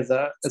 I think, as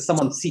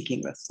someone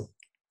seeking this.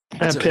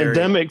 And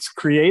pandemics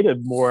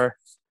created more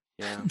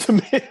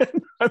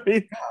demand. I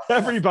mean,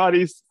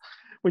 everybody's,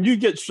 when you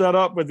get shut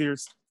up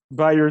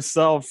by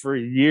yourself for a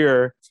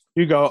year,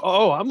 you go,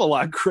 oh, I'm a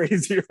lot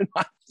crazier than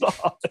I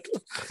thought.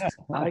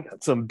 I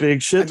got some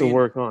big shit to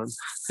work on.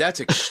 I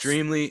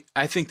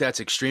think that's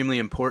extremely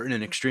important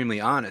and extremely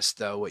honest,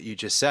 though, what you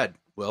just said,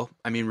 Will.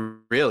 I mean,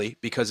 really,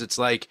 because it's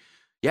like,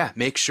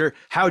 make sure.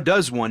 How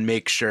does one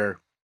make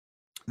sure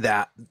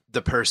that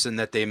the person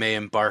that they may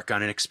embark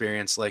on an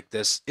experience like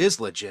this is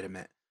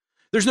legitimate?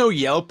 There's no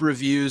Yelp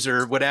reviews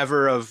or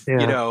whatever of,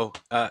 an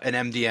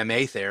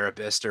MDMA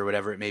therapist or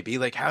whatever it may be.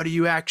 Like, how do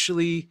you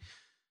actually,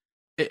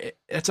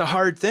 it's a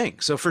hard thing.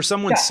 So for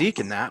someone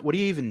seeking that, what do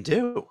you even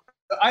do?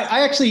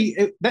 I actually,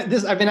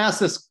 I've been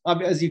asked this,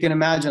 as you can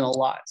imagine, a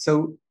lot.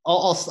 So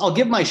I'll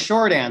give my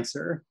short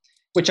answer,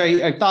 which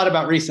I thought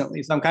about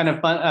recently. So I'm kind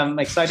of fun. I'm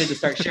excited to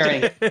start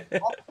sharing.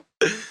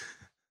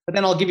 But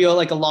then I'll give you a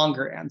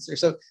longer answer.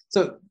 So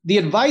the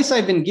advice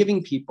I've been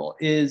giving people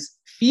is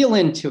feel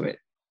into it.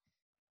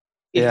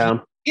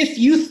 If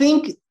you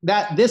think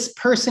that this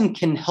person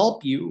can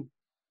help you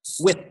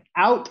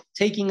without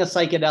taking a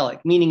psychedelic,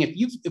 meaning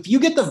if you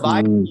get the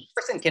vibe, this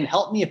person can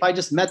help me if I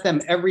just met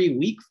them every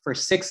week for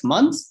 6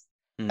 months,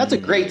 that's a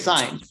great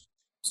sign.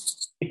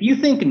 If you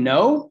think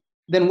no,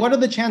 then what are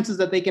the chances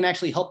that they can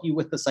actually help you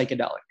with the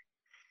psychedelic?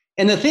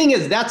 And the thing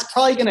is, that's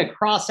probably going to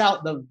cross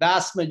out the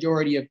vast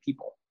majority of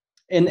people.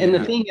 And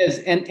the thing is,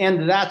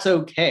 and that's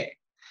okay.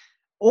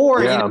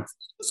 Or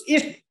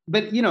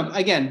but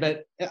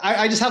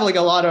I just have like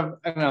a lot of,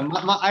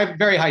 I have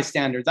very high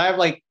standards. I have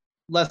like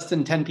less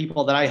than 10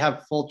 people that I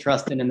have full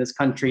trust in this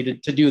country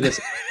to do this,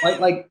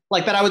 like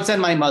that I would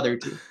send my mother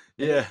to.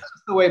 Yeah,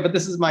 that's the way. But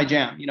this is my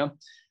jam,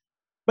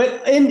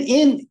 But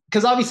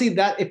because obviously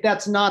if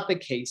that's not the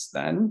case,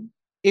 then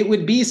it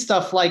would be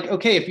stuff like,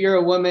 okay, if you're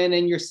a woman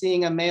and you're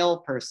seeing a male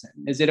person,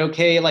 is it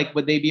okay? Like,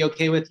 would they be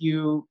okay with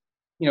you,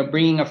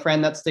 bringing a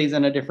friend that stays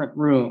in a different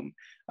room?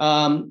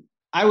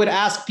 I would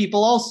ask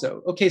people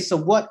also, okay, so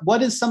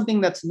what is something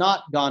that's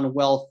not gone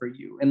well for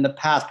you in the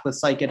past with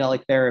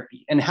psychedelic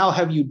therapy, and how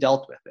have you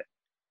dealt with it?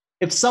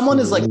 If someone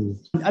is like,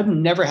 I've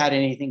never had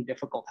anything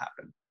difficult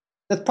happen,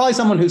 that's probably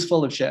someone who's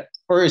full of shit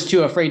or is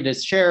too afraid to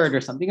share it or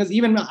something. Because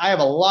even I have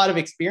a lot of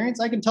experience,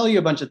 I can tell you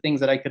a bunch of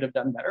things that I could have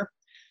done better.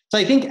 So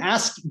I think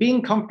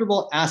being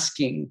comfortable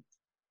asking,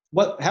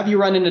 what have you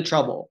run into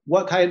trouble?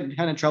 What kind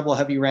of trouble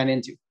have you ran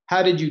into?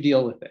 How did you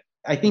deal with it?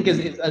 I think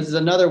is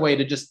another way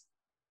to just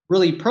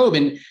really probe.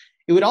 And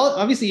it would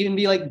obviously even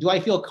be like, do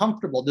I feel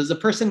comfortable? Does the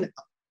person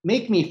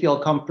make me feel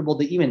comfortable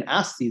to even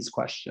ask these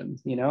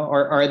questions,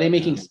 or are they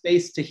making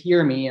space to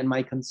hear me and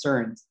my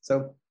concerns?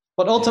 So,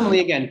 but ultimately,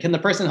 again, can the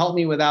person help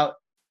me without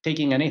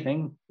taking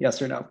anything? Yes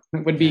or no?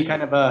 It would be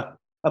kind of a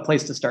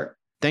place to start.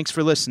 Thanks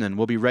for listening.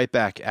 We'll be right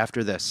back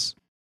after this.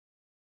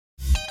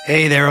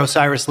 Hey there,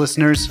 Osiris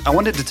listeners. I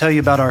wanted to tell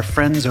you about our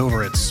friends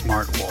over at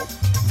Smartwool.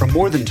 For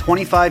more than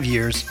 25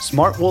 years,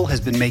 Smartwool has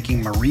been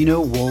making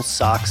merino wool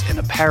socks and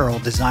apparel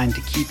designed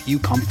to keep you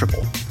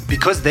comfortable.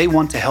 Because they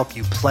want to help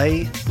you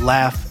play,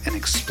 laugh, and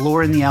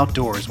explore in the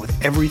outdoors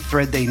with every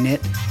thread they knit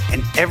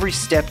and every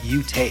step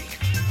you take.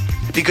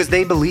 Because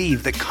they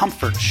believe that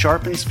comfort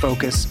sharpens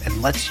focus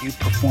and lets you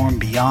perform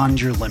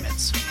beyond your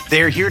limits.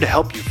 They're here to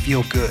help you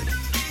feel good.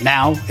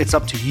 Now, it's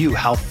up to you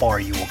how far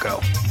you will go.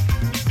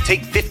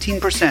 Take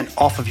 15%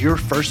 off of your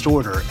first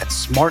order at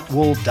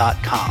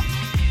smartwool.com.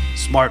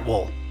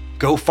 Smartwool.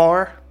 Go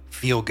far,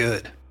 feel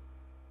good.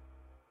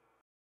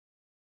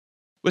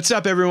 What's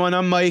up, everyone?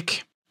 I'm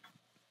Mike.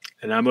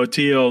 And I'm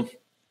Oteil.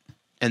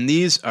 And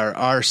these are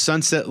our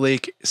Sunset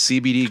Lake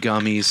CBD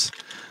gummies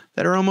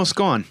that are almost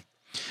gone.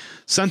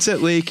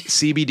 Sunset Lake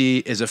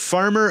CBD is a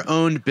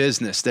farmer-owned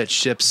business that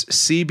ships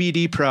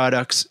CBD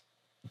products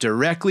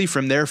directly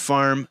from their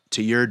farm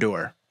to your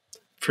door.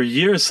 For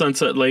years,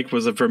 Sunset Lake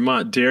was a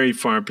Vermont dairy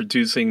farm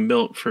producing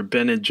milk for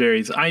Ben &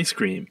 Jerry's ice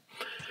cream.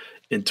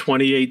 In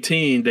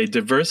 2018, they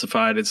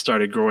diversified and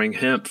started growing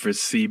hemp for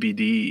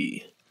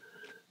CBD.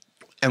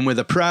 And with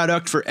a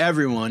product for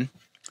everyone,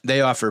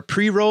 they offer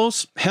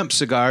pre-rolls, hemp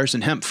cigars,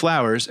 and hemp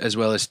flowers, as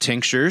well as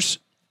tinctures,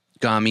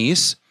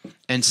 gummies,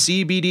 and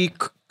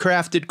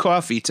CBD-crafted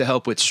coffee to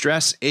help with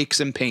stress, aches,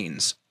 and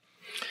pains.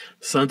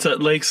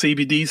 Sunset Lake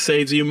CBD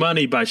saves you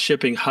money by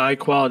shipping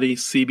high-quality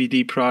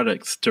CBD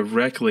products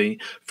directly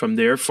from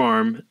their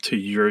farm to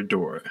your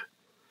door.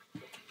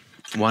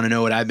 Want to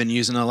know what I've been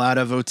using a lot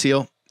of,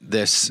 Oteil?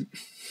 This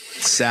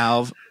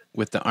salve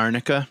with the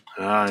arnica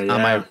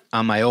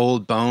on my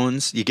old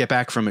bones. You get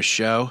back from a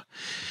show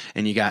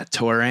and you got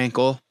tore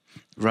ankle,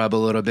 rub a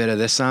little bit of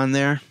this on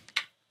there.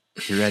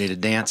 You're ready to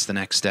dance the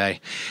next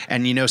day.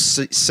 And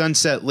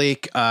Sunset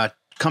Lake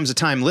Comes a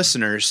Time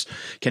listeners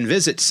can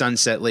visit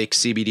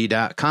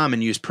sunsetlakecbd.com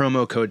and use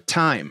promo code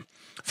TIME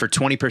for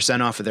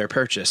 20% off of their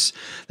purchase.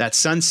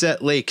 That's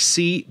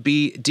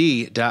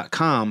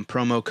sunsetlakecbd.com,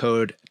 promo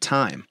code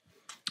TIME.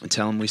 And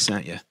tell them we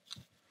sent you.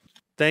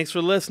 Thanks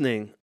for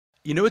listening.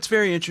 You know what's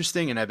very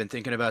interesting, and I've been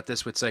thinking about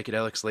this with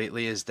psychedelics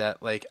lately, is that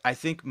I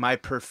think my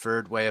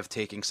preferred way of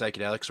taking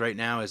psychedelics right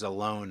now is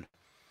alone.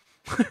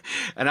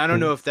 And I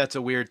don't know if that's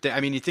a weird thing. I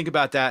mean, you think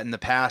about that in the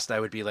past, I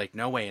would be like,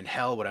 no way in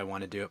hell would I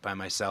want to do it by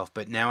myself.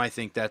 But now I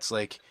think that's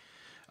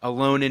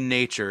alone in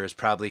nature is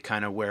probably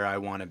kind of where I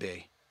want to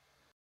be.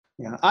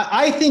 Yeah,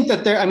 I think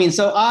that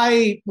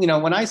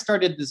when I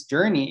started this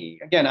journey,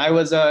 again, I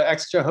was an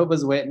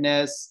ex-Jehovah's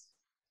Witness,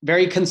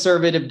 very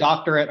conservative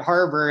doctor at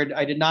Harvard.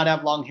 I did not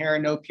have long hair,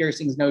 no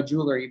piercings, no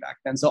jewelry back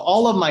then. So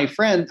all of my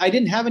friends, I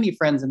didn't have any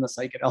friends in the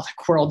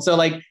psychedelic world. So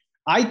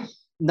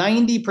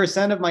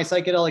 90% of my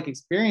psychedelic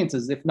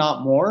experiences, if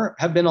not more,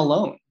 have been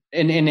alone.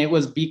 And it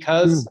was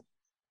because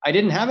I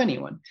didn't have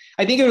anyone.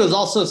 I think it was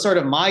also sort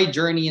of my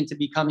journey into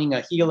becoming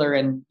a healer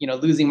and,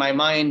 losing my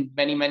mind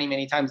many, many,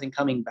 many times and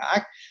coming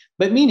back.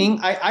 But meaning,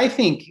 I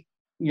think,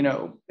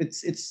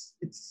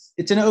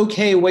 it's an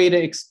okay way to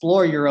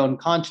explore your own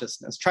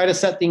consciousness. Try to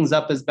set things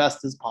up as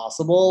best as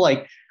possible.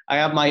 I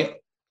have my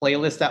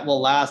playlist that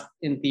will last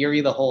in theory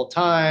the whole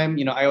time.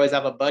 I always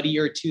have a buddy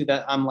or two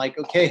that I'm like,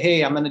 okay,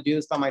 hey, I'm going to do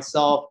this by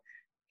myself.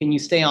 Can you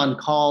stay on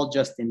call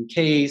just in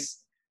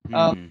case?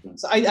 So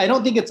I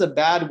don't think it's a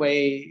bad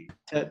way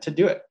to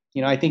do it.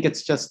 I think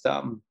it's just,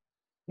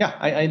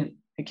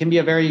 it can be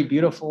a very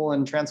beautiful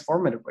and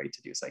transformative way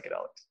to do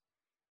psychedelics.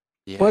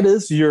 Yeah. What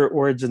is your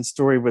origin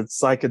story with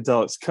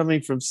psychedelics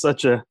coming from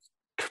such a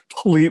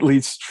completely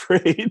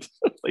straight,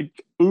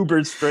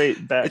 uber straight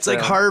background? It's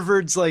like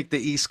Harvard's the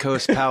East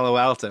Coast Palo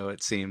Alto,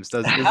 it seems.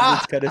 I'm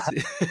happy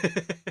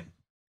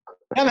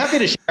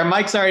to share.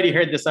 Mike's already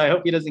heard this, so I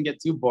hope he doesn't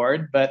get too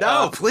bored. But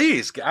no,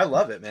 please. I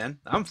love it, man.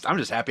 I'm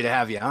just happy to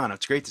have you on.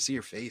 It's great to see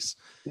your face.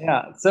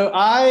 Yeah. So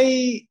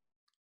I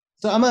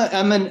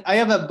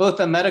have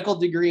both a medical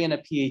degree and a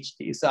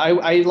PhD. So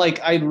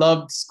I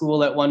loved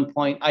school at one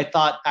point. I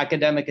thought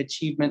academic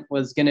achievement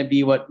was going to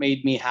be what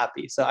made me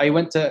happy. So I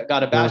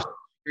got a bachelor's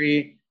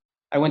degree.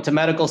 I went to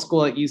medical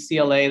school at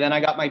UCLA. Then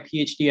I got my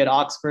PhD at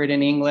Oxford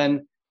in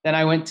England. Then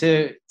I went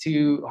to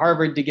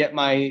Harvard to get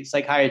my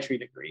psychiatry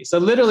degree. So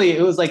literally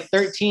it was like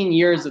 13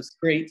 years of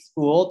straight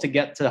school to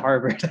get to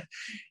Harvard.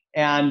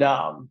 And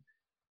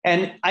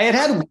I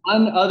had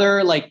one other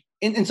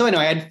and so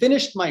anyway, I had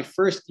finished my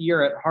first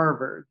year at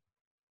Harvard,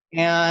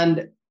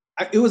 and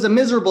it was a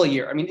miserable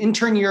year. I mean,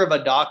 intern year of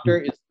a doctor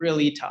is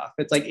really tough.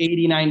 It's like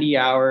 80, 90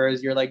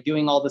 hours. You're like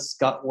doing all the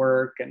scut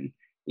work and,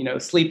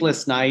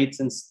 sleepless nights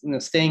and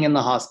staying in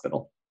the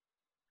hospital.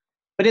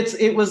 But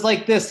it was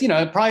like this,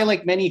 probably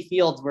like many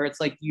fields where it's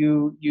like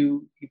you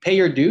pay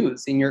your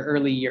dues in your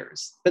early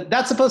years. But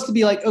that's supposed to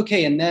be like,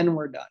 okay, and then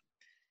we're done.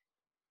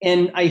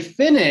 And I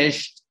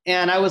finished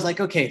and I was like,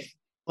 okay,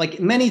 like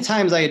many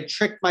times I had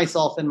tricked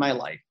myself in my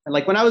life. And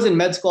like when I was in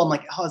med school, I'm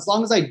like, oh, as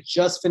long as I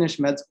just finish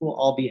med school,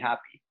 I'll be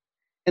happy.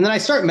 And then I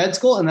start med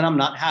school and then I'm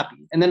not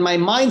happy. And then my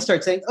mind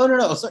starts saying, oh,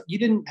 no, so you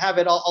didn't have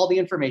all the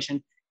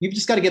information. You've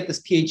just got to get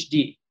this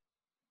PhD.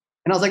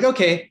 And I was like,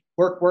 okay,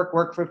 work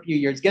for a few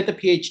years, get the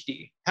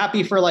PhD,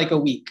 happy for like a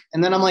week.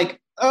 And then I'm like,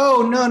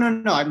 oh,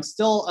 no, I'm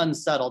still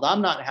unsettled.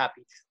 I'm not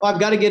happy. Well, I've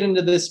got to get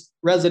into this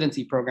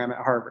residency program at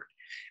Harvard.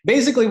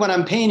 Basically what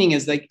I'm painting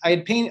is like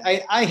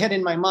I had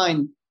in my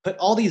mind put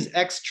all these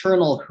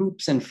external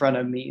hoops in front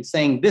of me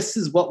saying, this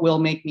is what will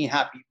make me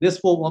happy.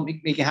 This will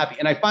make me happy.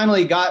 And I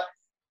finally got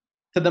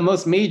to the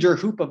most major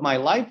hoop of my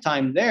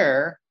lifetime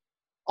there.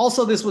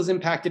 Also, this was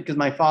impacted because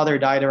my father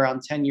died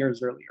around 10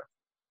 years earlier.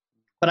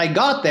 But I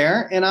got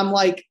there and I'm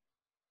like,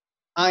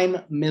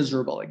 I'm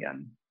miserable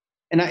again.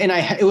 And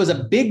it was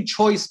a big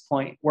choice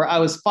point where I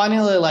was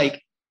finally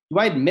like, do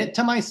I admit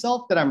to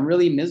myself that I'm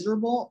really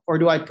miserable, or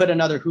do I put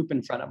another hoop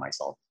in front of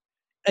myself?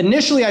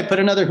 Initially, I put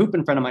another hoop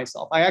in front of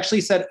myself. I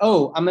actually said,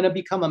 oh, I'm going to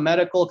become a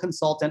medical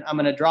consultant. I'm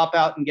going to drop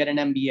out and get an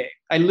MBA.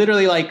 I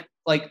literally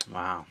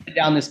wow,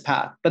 down this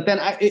path. But then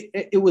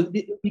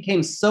it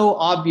became so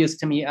obvious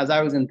to me as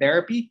I was in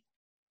therapy.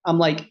 I'm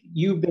like,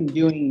 you've been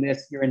doing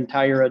this your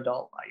entire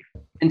adult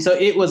life. And so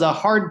it was a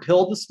hard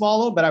pill to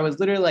swallow, but I was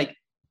literally like,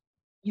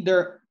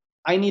 either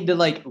I need to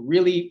like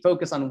really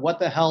focus on what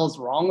the hell is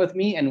wrong with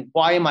me and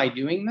why am I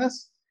doing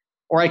this?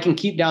 Or I can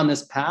keep down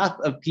this path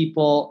of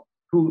people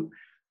who,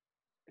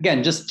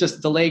 again,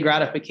 just delay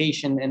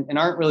gratification and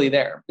aren't really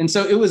there. And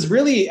so it was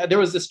really, there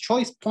was this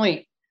choice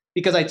point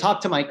because I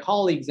talked to my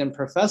colleagues and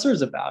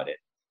professors about it,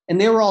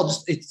 and they were all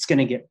just, it's going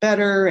to get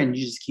better and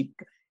you just keep,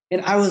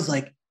 and I was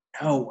like,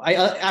 no,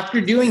 after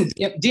doing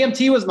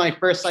DMT was my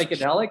first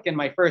psychedelic and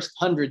my first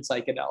 100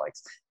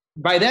 psychedelics.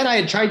 By then I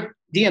had tried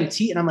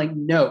DMT and I'm like,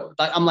 no,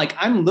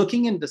 I'm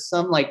looking into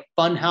some like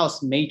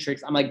funhouse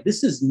matrix. And I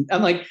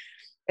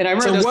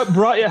remember.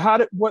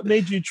 So what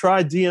made you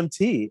try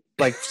DMT?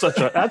 Like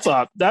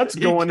that's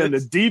going in the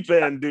deep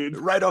end, dude.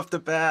 Right off the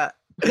bat.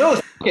 No,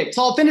 okay.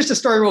 So I'll finish the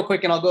story real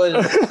quick and I'll go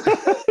into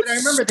But I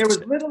remember there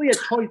was literally a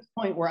choice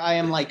point where I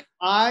am like,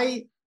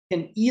 I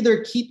can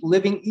either keep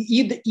living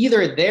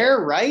either they're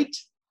right,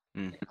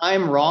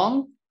 I'm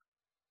wrong,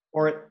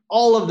 or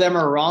all of them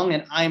are wrong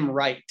and I'm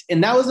right.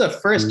 And that was the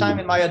first time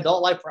in my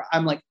adult life where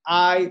I'm like,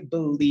 I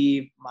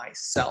believe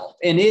myself.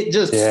 And it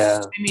just,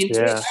 I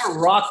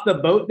rocked the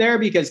boat there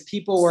because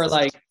people were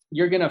like,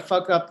 you're going to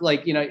fuck up.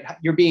 Like,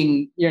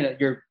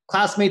 your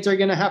classmates are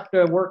going to have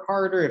to work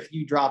harder if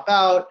you drop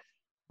out,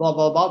 blah,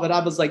 blah, blah. But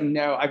I was like,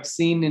 no, I've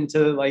seen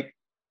into like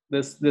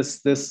this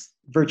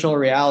virtual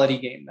reality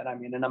game that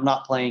I'm in and I'm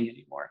not playing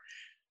anymore.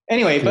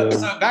 Anyway, but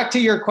so back to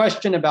your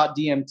question about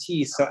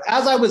DMT. So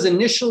as I was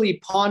initially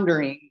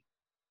pondering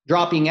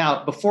dropping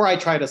out before I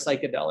tried a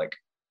psychedelic,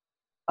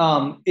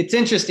 it's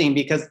interesting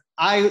because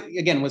I,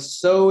 again, was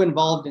so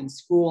involved in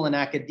school and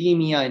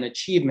academia and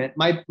achievement.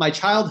 My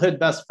childhood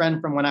best friend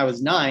from when I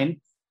was 9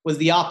 was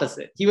the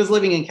opposite. He was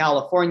living in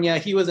California.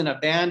 He was in a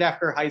band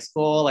after high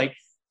school, like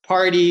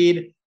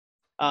partied,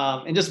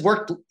 and just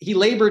worked. He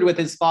labored with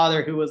his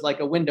father, who was like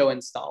a window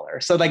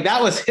installer. So like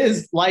that was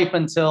his life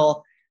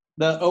until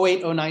the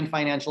 08-09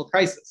 financial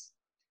crisis.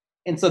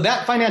 And so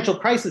that financial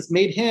crisis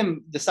made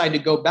him decide to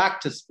go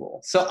back to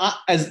school. So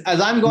as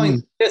I'm going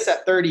through this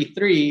at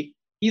 33,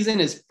 he's in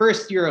his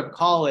first year of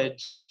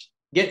college.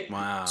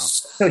 Wow.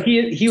 So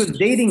he was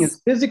dating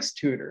his physics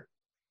tutor.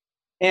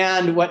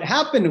 And what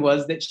happened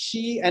was that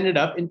she ended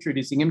up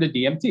introducing him to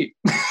DMT.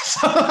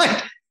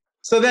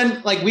 So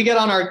then we get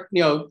on our,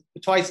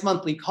 twice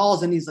monthly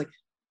calls and he's like,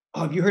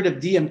 oh, have you heard of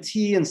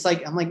DMT and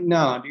psych? I'm like,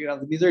 no, dude,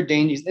 these are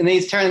dangerous. And then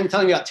he's telling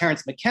me about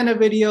Terrence McKenna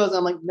videos.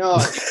 I'm like, no.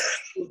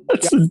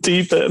 That's a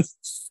deep end.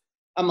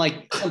 I'm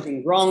like,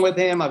 something's wrong with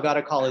him. I've got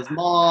to call his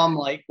mom.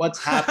 Like,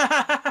 what's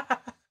happening?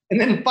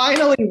 And then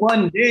finally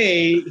one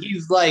day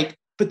he's like,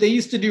 but they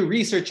used to do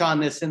research on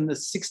this in the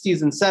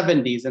 60s and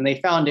 70s and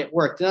they found it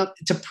worked. And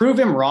to prove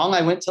him wrong,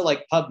 I went to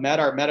PubMed,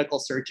 our medical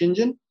search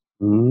engine.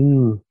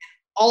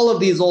 All of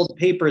these old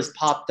papers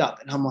popped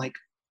up and I'm like,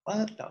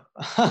 what the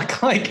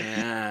fuck?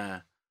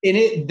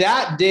 And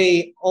that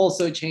day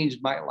also changed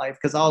my life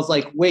because I was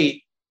like,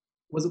 wait,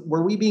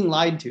 were we being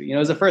lied to? It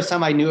was the first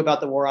time I knew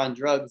about the war on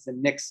drugs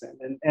and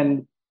Nixon.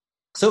 And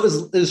so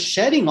it was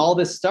shedding all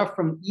this stuff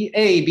from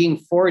being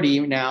 40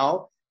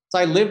 now. So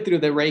I lived through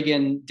the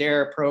Reagan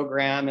DARE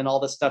program and all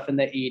the stuff in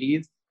the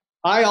 80s.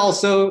 I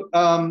also,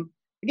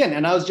 again,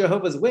 and I was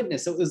Jehovah's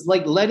Witness. So it was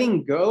like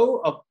letting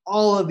go of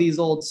all of these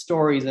old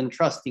stories and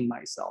trusting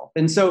myself.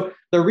 And so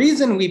the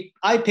reason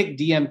I picked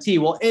DMT,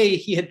 well,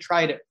 he had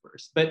tried it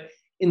first, but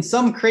in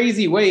some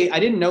crazy way, I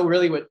didn't know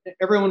really what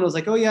everyone was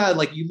like, oh yeah,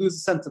 like you lose a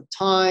sense of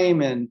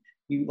time and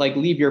you like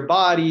leave your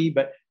body.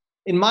 But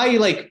in my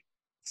like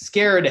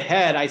scared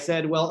head, I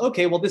said, well,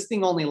 okay, well, this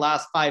thing only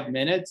lasts 5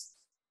 minutes.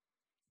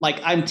 Like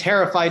I'm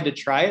terrified to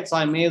try it. So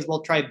I may as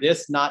well try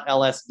this, not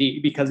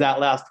LSD, because that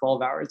lasts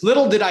 12 hours.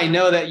 Little did I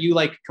know that you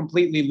like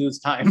completely lose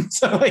time.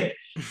 So like,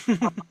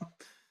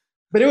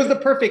 but it was the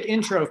perfect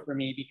intro for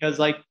me because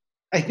like,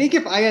 I think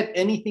if I had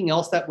anything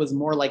else that was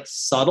more like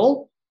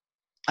subtle,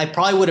 I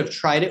probably would have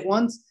tried it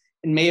once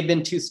and may have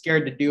been too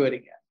scared to do it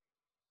again.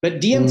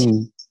 But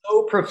DMT is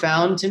so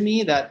profound to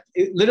me that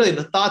literally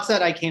the thoughts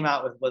that I came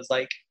out with was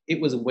like,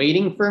 it was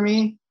waiting for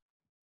me.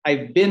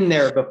 I've been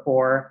there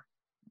before.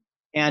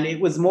 And it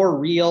was more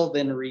real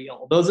than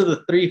real. Those are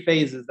the 3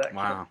 phases that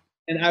wow.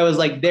 And I was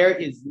like, there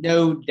is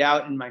no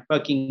doubt in my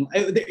fucking,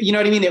 you know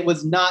what I mean? It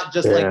was not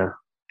just like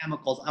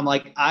chemicals. I'm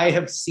like, I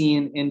have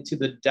seen into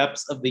the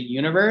depths of the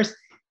universe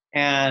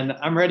and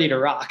I'm ready to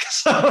rock.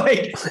 So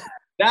like,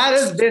 that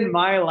has been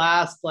my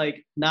last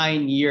like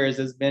 9 years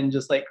has been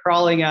just like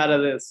crawling out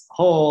of this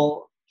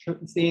hole,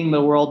 seeing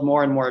the world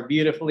more and more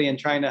beautifully and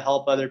trying to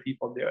help other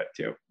people do it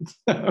too.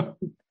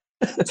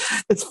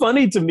 It's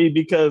funny to me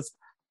because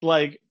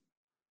like,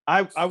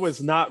 I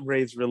was not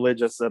raised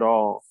religious at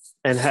all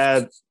and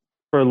had,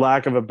 for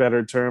lack of a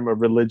better term, a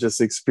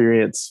religious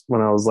experience when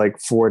I was like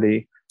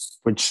 40,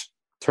 which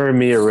turned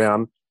me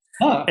around.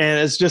 Huh. And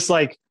it's just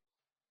like,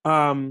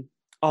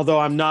 although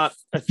I'm not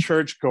a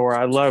churchgoer,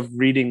 I love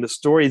reading the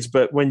stories.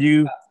 But when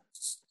you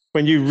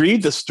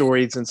read the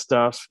stories and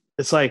stuff,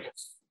 it's like,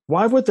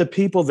 why would the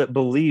people that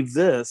believe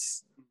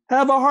this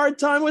have a hard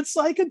time with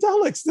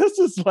psychedelics? This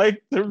is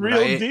like the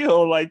real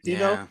deal. Like, you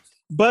know,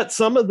 but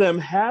some of them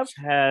have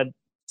had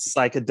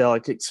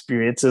psychedelic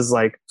experiences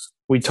like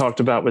we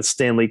talked about with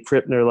Stanley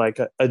Krippner, like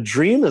a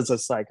dream is a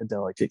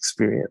psychedelic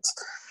experience.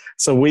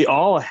 So we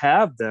all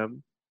have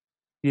them,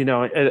 you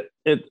know.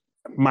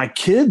 My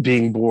kid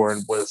being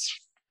born was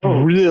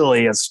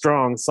really a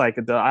strong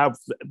psychedelic. I'm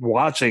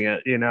watching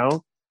it, you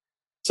know.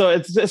 So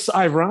it's just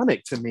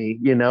ironic to me,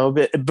 you know,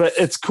 but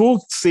it's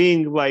cool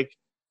seeing like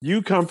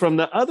you come from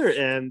the other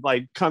end,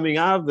 like coming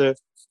out of the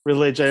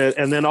religion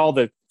and then all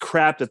the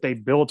crap that they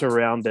built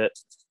around it,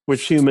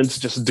 which humans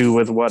just do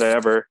with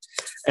whatever,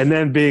 and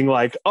then being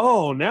like,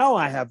 oh, now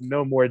I have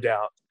no more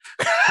doubt.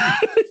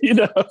 You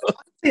know,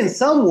 in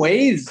some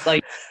ways,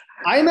 like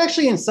I'm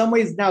actually in some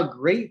ways now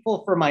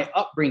grateful for my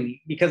upbringing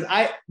because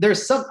I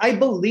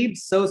believed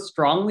so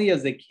strongly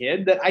as a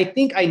kid that I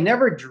think I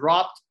never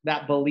dropped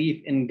that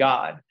belief in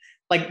God.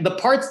 Like the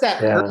parts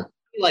that hurt,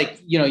 like,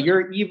 you know,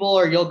 you're evil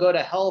or you'll go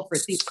to hell for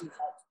thinking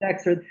about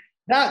sex or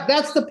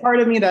that's the part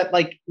of me that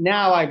like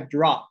now I've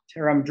dropped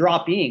or I'm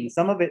dropping.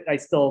 Some of it I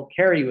still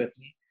carry with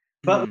me.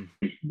 But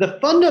the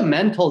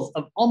fundamentals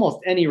of almost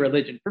any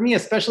religion, for me,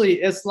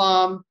 especially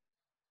Islam,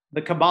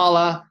 the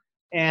Kabbalah,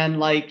 and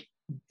like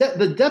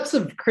the depths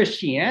of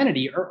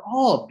Christianity are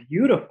all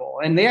beautiful.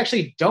 And they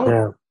actually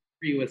don't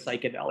agree with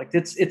psychedelics.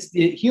 It's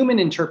the human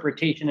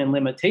interpretation and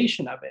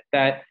limitation of it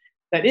that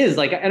is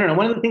like, I don't know,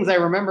 one of the things I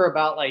remember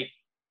about like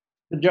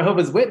the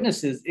Jehovah's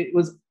Witnesses,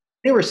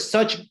 they were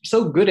so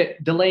good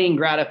at delaying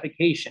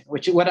gratification,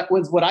 which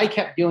was what I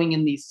kept doing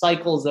in these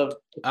cycles of.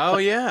 Oh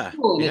yeah,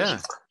 yeah.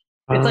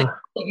 It's like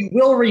you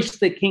will reach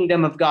the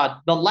kingdom of God.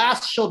 The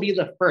last shall be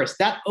the first.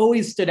 That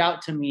always stood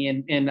out to me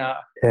in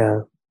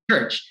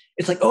church.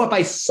 It's like, oh, if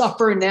I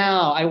suffer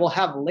now, I will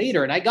have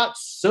later. And I got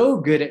so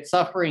good at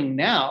suffering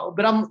now,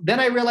 but then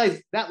I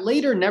realized that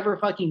later never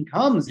fucking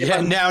comes.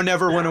 Yeah, now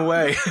never went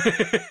away.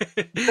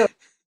 So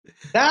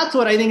that's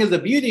what I think is the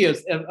beauty of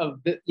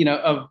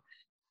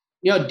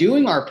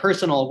doing our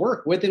personal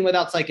work with and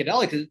without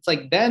psychedelics. It's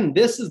like, then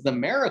this is the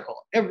miracle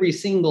every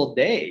single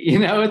day. You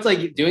know, it's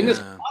like doing this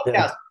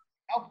podcast.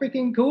 How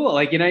freaking cool.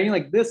 Like, you know, you're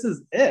like, this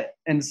is it.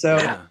 And so,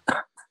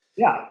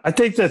 I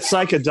think that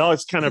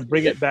psychedelics kind of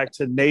bring it back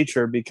to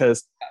nature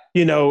because,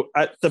 you know,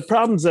 the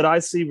problems that I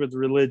see with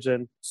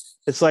religion,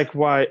 it's like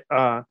why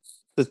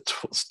the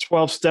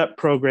 12-step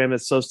program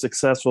is so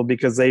successful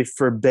because they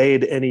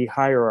forbade any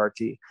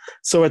hierarchy.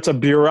 So it's a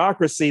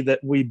bureaucracy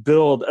that we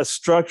build, a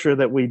structure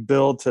that we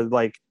build to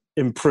like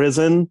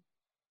imprison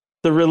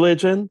the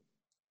religion,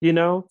 you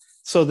know?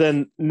 So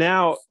then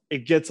now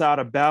it gets out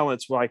of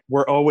balance. Like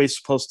we're always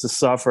supposed to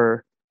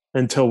suffer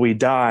until we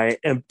die.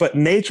 But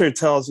nature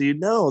tells you,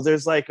 no,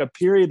 there's like a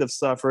period of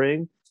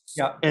suffering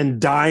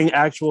and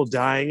actual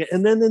dying.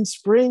 And then in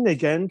spring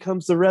again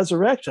comes the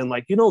resurrection.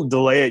 Like you don't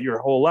delay it your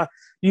whole life.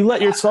 You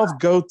let yourself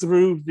go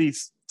through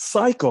these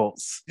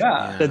cycles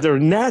that they're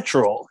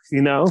natural,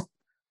 you know?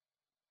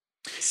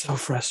 So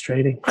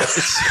frustrating.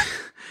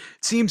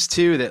 It seems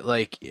too that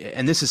like,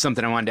 and this is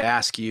something I wanted to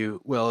ask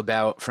you, Will,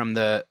 about from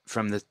the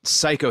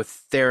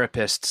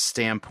psychotherapist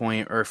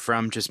standpoint or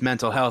from just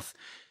mental health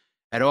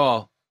at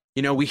all.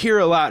 You know, we hear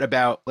a lot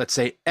about, let's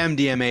say,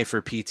 MDMA for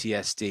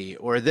PTSD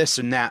or this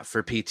and that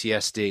for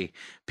PTSD.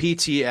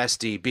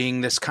 PTSD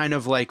being this kind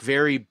of like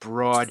very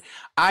broad.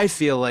 I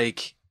feel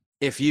like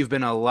if you've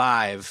been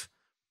alive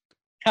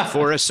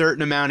for a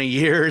certain amount of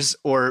years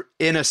or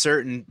in a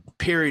certain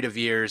period of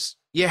years,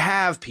 you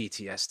have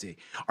PTSD.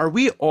 Are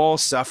we all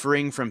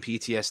suffering from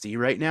PTSD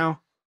right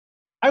now?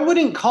 I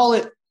wouldn't call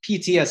it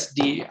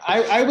PTSD.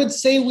 I would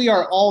say we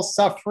are all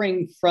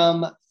suffering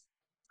from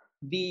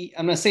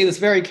I'm going to say this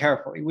very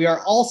carefully. We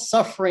are all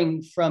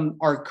suffering from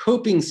our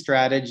coping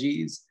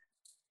strategies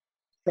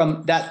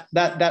from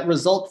that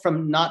result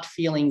from not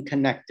feeling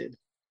connected,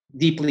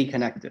 deeply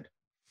connected.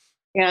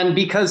 And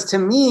because to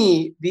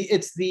me,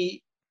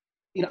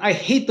 I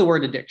hate the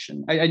word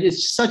addiction.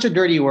 It's such a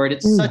dirty word.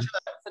 It's such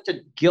a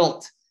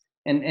guilt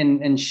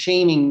and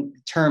shaming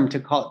term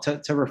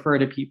to refer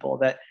to people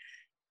that,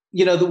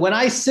 when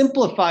I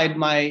simplified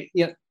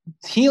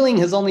healing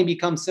has only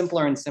become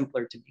simpler and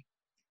simpler to me.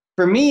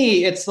 For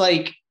me, it's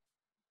like,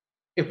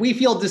 if we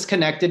feel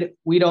disconnected,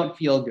 we don't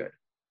feel good.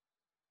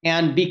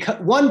 And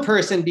one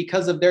person,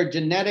 because of their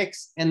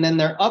genetics and then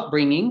their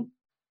upbringing,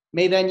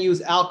 may then use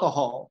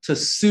alcohol to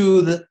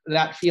soothe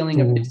that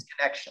feeling of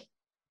disconnection.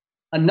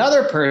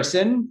 Another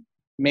person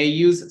may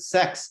use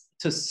sex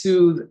to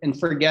soothe and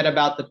forget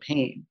about the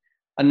pain.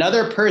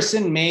 Another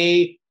person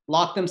may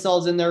lock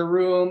themselves in their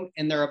room,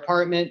 in their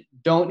apartment,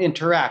 don't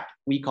interact.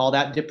 We call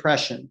that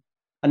depression.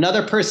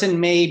 Another person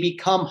may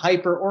become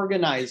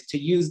hyper-organized to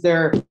use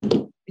their,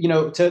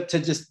 to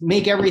just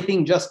make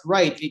everything just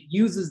right. It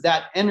uses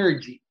that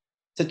energy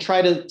to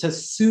try to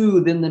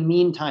soothe in the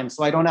meantime,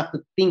 so I don't have to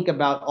think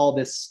about all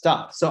this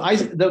stuff. So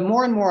the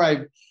more and more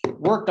I've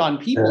worked on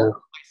people,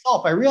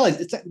 myself, I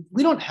realized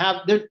we don't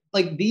have,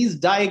 like these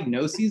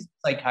diagnoses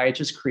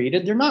psychiatrists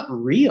created, they're not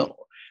real.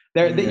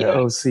 They're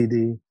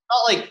OCD.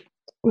 Not like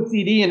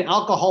OCD and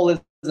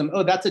alcoholism.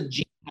 Oh, that's a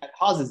gene that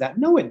causes that.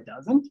 No, it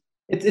doesn't.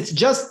 It's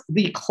just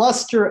the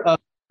cluster of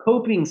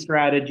coping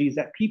strategies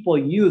that people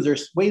use or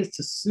ways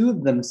to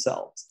soothe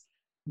themselves.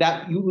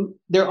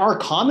 There are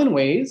common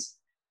ways,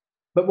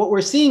 but what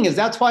we're seeing is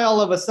that's why all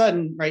of a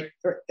sudden, right?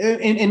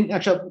 And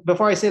actually,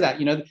 before I say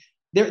that,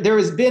 there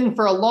has been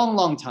for a long,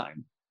 long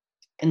time,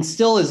 and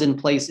still is in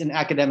place in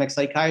academic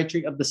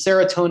psychiatry, of the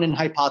serotonin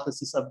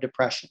hypothesis of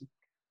depression,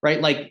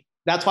 right? Like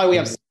that's why we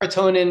have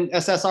serotonin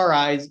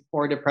SSRIs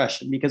for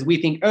depression, because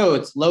we think,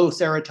 it's low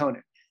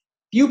serotonin.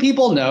 Few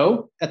people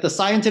know at the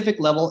scientific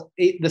level,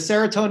 the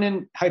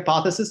serotonin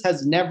hypothesis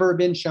has never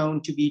been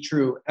shown to be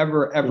true,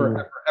 ever,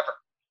 ever.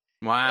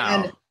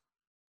 Wow. And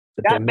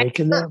they're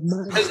making that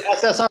money. Because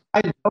SSRIs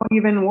don't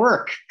even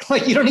work.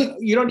 Like you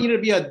don't need to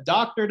be a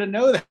doctor to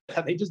know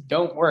that. They just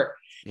don't work.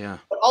 Yeah.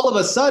 But all of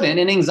a sudden,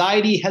 and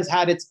anxiety has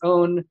had its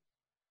own,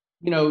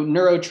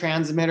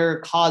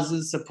 neurotransmitter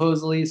causes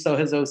supposedly, so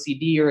has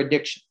OCD or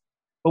addiction.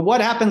 But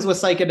what happens with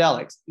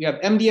psychedelics? You have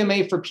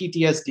MDMA for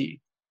PTSD.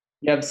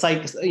 You have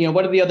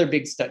what are the other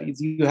big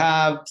studies? You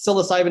have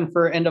psilocybin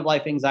for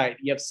end-of-life anxiety.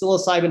 You have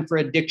psilocybin for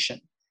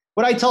addiction.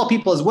 What I tell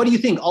people is, what do you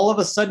think? All of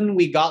a sudden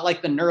we got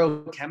like the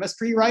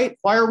neurochemistry right?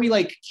 Why are we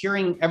like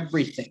curing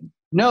everything?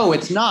 No,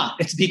 it's not.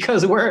 It's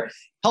because we're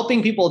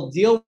helping people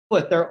deal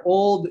with their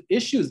old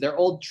issues, their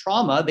old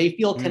trauma. They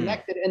feel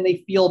connected and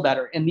they feel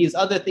better. And these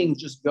other things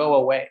just go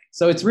away.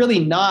 So it's really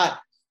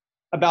not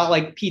about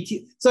like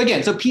So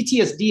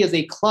PTSD is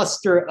a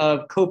cluster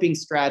of coping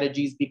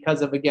strategies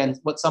because of, again,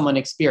 what someone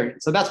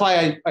experienced. So that's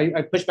why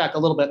I push back a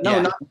little bit.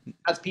 No, not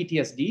that's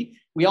PTSD.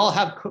 We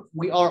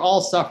are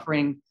all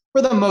suffering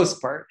for the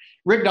most part.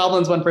 Rick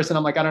Doblin's one person.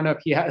 I'm like, I don't know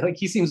if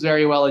he seems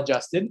very well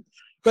adjusted,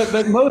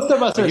 but most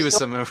of us are.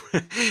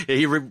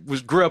 He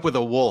was grew up with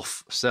a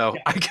wolf, so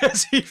I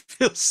guess he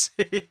feels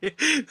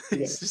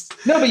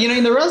safe. No, but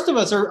the rest of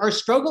us are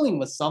struggling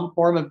with some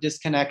form of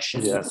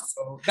disconnection. Yes.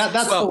 So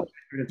that's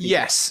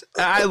yes,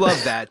 I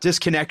love that.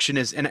 Disconnection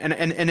is, and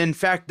in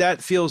fact,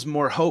 that feels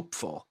more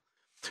hopeful,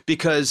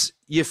 because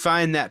you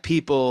find that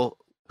people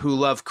who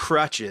love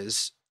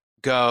crutches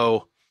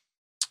go,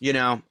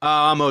 I'm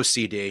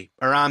OCD,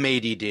 or I'm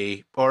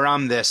ADD, or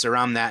I'm this, or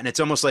I'm that. And it's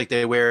almost like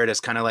they wear it as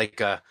kind of like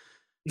a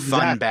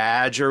fun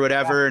badge or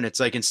whatever. Yeah. And it's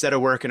like, instead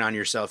of working on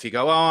yourself, you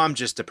go, I'm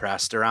just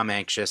depressed, or I'm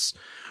anxious.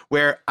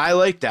 Where I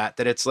like that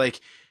it's like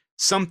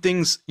some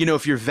things,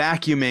 if you're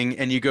vacuuming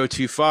and you go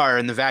too far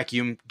and the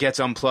vacuum gets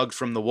unplugged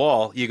from the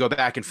wall, you go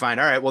back and find,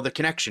 all right, well, the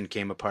connection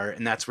came apart.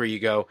 And that's where you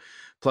go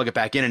plug it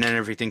back in, and then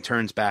everything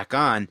turns back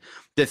on.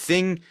 The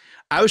thing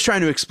I was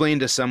trying to explain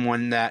to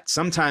someone, that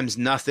sometimes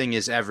nothing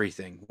is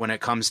everything when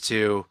it comes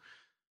to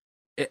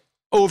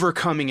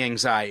overcoming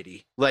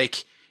anxiety.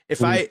 Like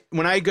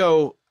when I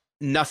go,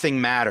 nothing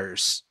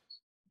matters,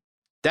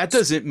 that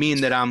doesn't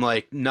mean that I'm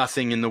like,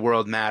 nothing in the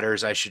world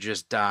matters, I should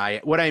just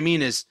die. What I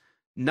mean is,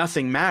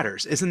 nothing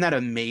matters. Isn't that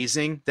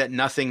amazing that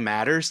nothing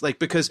matters? Like,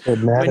 because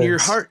when your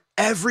heart,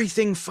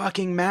 everything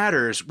fucking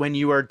matters when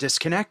you are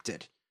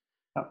disconnected.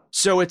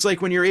 So it's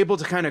like when you're able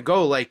to kind of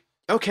go like,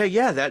 okay,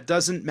 yeah, that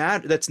doesn't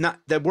matter.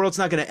 That world's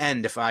not going to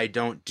end if I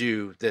don't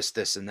do this,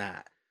 this, and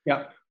that.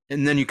 Yeah.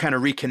 and then you kind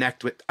of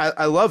reconnect with.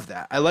 I love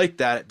that. I like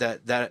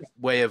that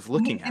way of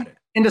looking at it.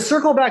 And to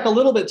circle back a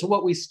little bit to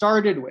what we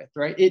started with,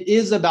 right? It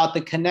is about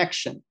the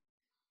connection.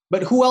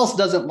 But who else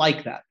doesn't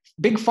like that?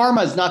 Big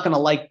Pharma is not going to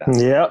like that.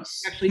 Yep.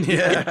 Actually,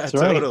 Yeah, That's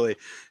right. totally.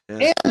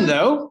 Yeah. And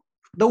though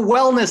the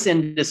wellness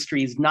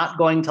industry is not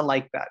going to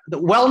like that. The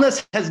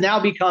wellness has now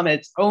become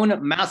its own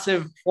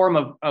massive form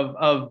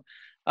of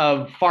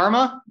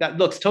pharma that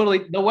looks totally.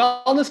 The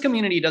wellness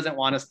community doesn't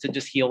want us to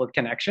just heal with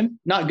connection.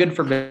 Not good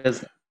for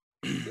business.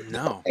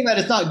 No. The thing that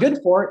it's not good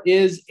for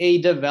is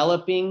a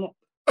developing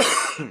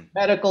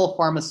medical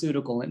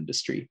pharmaceutical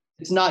industry.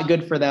 It's not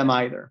good for them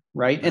either,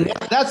 right? And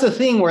that's the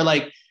thing where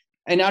like,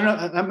 and I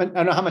don't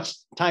know how much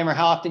time or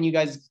how often you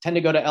guys tend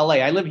to go to LA.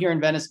 I live here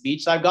in Venice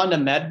Beach, so I've gone to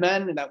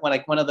MedMen, and that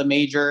one of the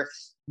major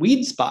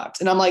weed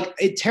spots, and I'm like,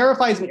 it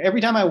terrifies me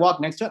every time I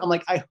walk next to it. I'm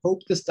like, I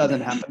hope this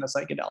doesn't happen to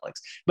psychedelics.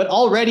 But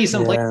already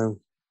some places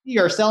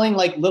are selling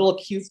like little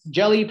cute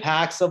jelly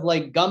packs of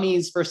like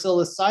gummies for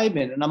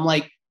psilocybin, and I'm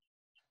like,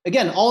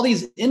 again, all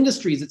these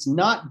industries, it's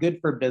not good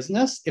for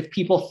business if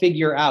people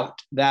figure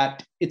out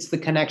that it's the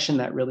connection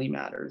that really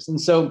matters. And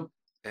so,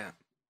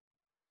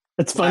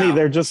 it's funny.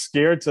 They're too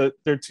scared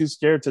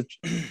to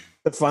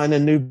find a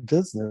new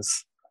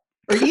business.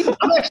 Or even,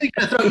 I'm actually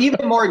going to throw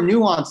even more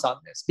nuance on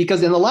this,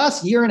 because in the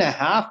last year and a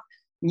half,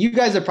 you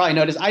guys have probably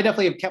noticed, I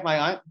definitely have kept my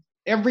eye.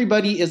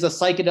 Everybody is a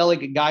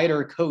psychedelic guide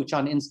or coach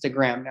on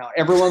Instagram now.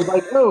 Everyone's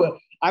like, oh,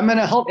 I'm going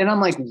to help. And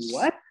I'm like,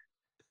 what?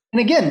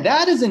 And again,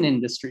 that is an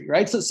industry,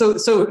 right? So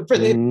for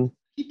the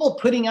people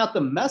putting out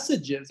the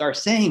messages are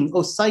saying,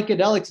 oh,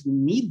 psychedelics, you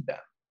need them.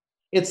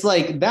 It's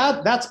like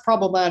that's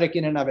problematic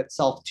in and of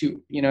itself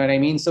too. You know what I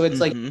mean? So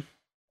it's like,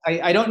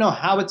 I don't know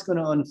how it's going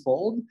to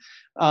unfold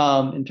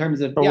in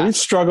terms of. But we've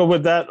struggled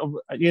with that,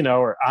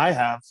 or I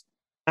have.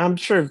 I'm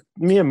sure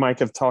me and Mike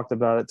have talked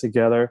about it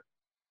together.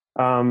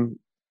 Where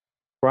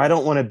I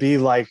don't want to be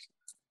like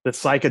the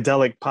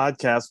psychedelic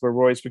podcast where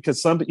Royce,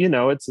 because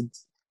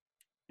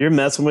you're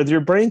messing with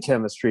your brain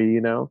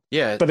chemistry,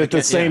 Yeah. But at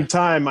the same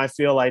time, I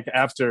feel like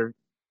after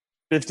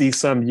 50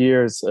 some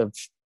years of,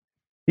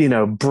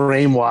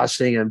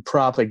 brainwashing and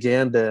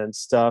propaganda and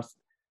stuff,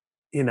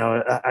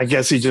 I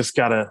guess you just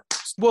gotta.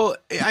 Well,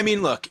 I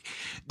mean, look,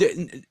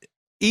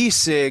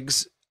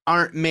 e-cigs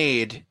aren't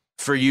made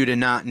for you to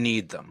not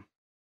need them,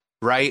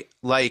 right?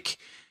 Like,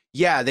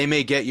 yeah, they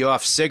may get you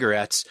off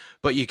cigarettes,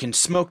 but you can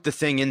smoke the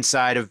thing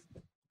inside of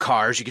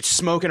cars. You could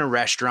smoke in a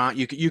restaurant.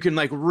 You can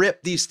like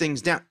rip these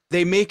things down.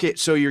 They make it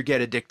so you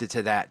get addicted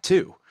to that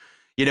too.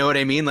 You know what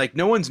I mean? Like,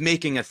 no one's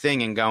making a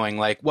thing and going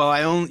like,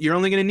 well, you're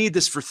only going to need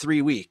this for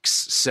 3 weeks.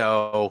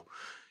 So,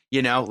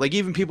 like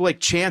even people like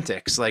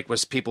Chantix, like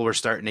people were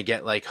starting to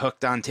get like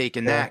hooked on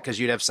taking that because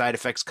you'd have side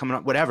effects coming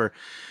up, whatever.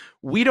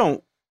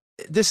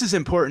 This is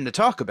important to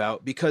talk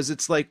about because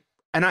it's like,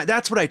 and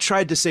that's what I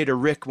tried to say to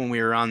Rick when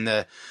we were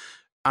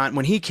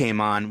when he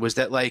came on, was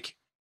that like,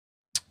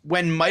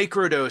 when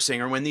microdosing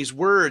or when these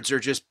words are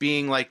just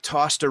being like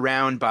tossed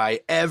around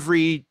by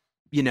every,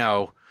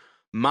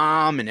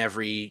 mom and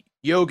every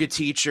yoga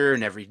teacher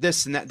and every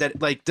this and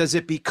that like, does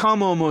it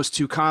become almost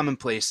too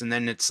commonplace? And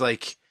then it's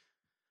like,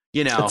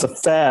 it's a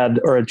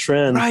fad or a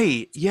trend.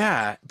 Right.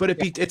 Yeah. But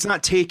it's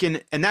not taken.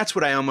 And that's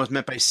what I almost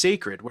meant by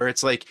sacred, where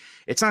it's like,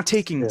 it's not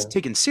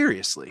taken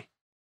seriously.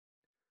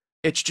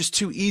 It's just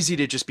too easy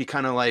to just be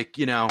kind of like,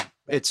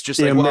 it's just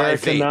the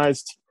like,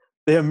 Americanized.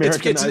 The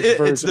Americanized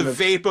version. It's the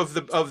vape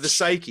of the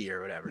psyche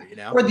or whatever,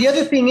 Or the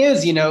other thing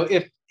is,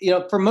 if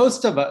for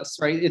most of us,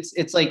 right,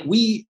 it's like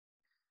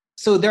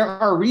so there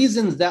are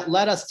reasons that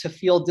led us to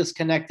feel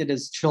disconnected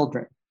as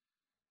children.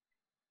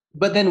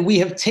 But then we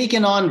have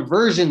taken on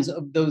versions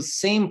of those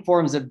same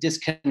forms of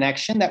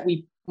disconnection that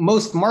we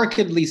most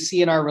markedly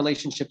see in our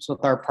relationships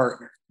with our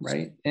partner,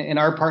 right? And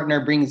our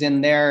partner brings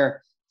in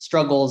their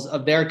struggles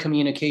of their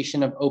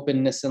communication of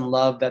openness and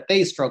love that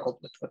they struggled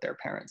with their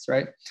parents,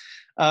 right?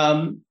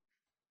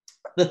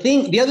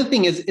 The other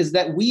thing is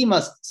that we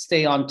must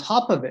stay on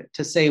top of it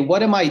to say,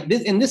 what am I,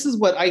 and this is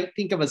what I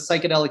think of as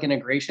psychedelic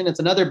integration. It's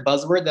another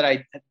buzzword that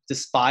I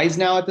despise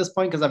now at this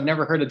point, because I've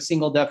never heard a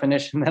single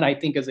definition that I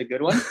think is a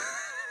good one.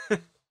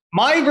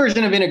 My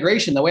version of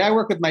integration, the way I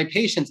work with my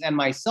patients and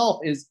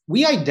myself, is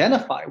we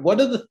identify what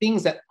are the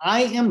things that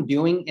I am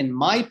doing in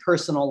my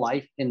personal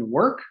life, in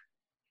work,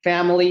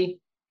 family,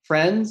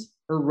 friends,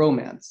 or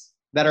romance,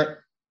 that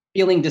are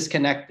feeling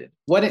disconnected.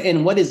 What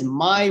is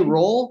my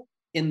role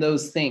in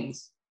those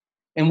things?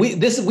 And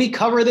we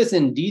cover this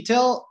in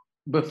detail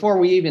before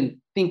we even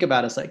think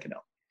about a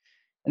psychedelic.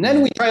 And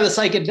then we try the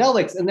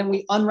psychedelics, and then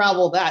we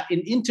unravel that.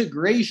 And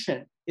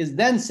integration is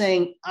then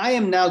saying, I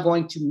am now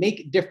going to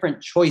make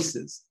different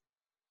choices,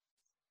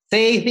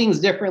 say things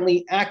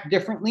differently, act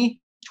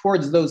differently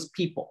towards those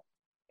people.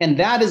 And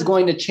that is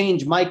going to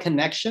change my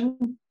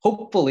connection,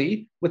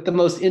 hopefully, with the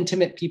most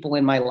intimate people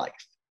in my life.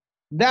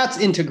 That's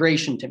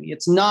integration to me.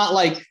 It's not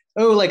like,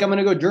 oh, like I'm going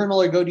to go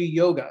journal or go do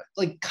yoga.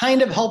 Like,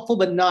 kind of helpful,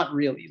 but not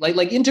really.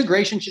 Like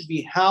integration should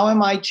be, how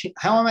am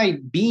I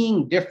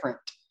being different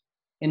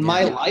in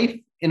my life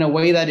in a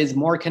way that is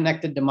more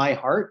connected to my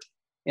heart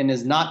and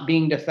is not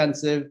being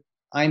defensive,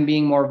 I'm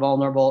being more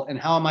vulnerable, and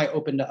how am I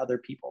open to other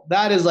people?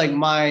 That is like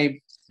my,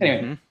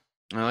 anyway,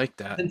 I like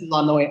that. this is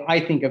on the way I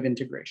think of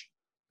integration.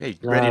 Hey,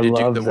 ready to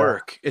do the that.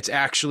 work. It's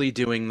actually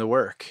doing the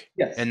work.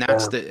 Yes. And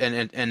that's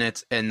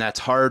and that's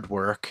hard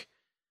work,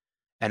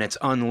 and it's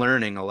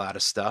unlearning a lot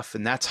of stuff,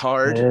 and that's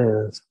hard,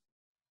 Yes.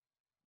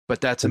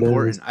 but that's It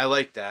important. is. I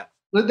like that.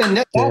 But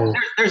then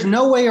there's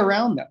no way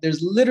around that.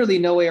 There's literally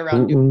no way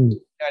around doing it.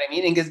 You know what I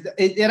mean? Because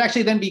it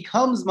actually then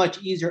becomes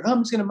much easier. Oh, I'm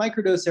just going to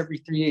microdose every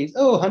 3 days.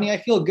 Oh, honey, I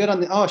feel good on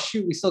the, oh,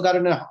 shoot, we still got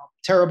in a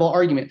terrible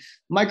argument.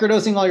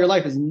 Microdosing all your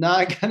life is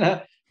not going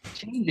to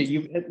change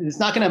it. It's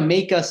not going to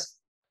make us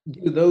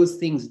do those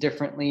things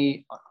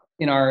differently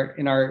in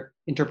our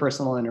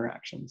interpersonal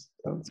interactions.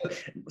 So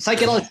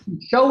psychedelics can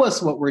show us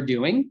what we're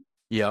doing.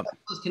 Yep.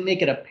 Psychedelics can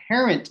make it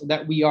apparent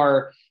that we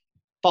are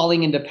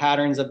falling into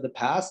patterns of the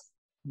past.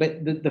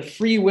 But the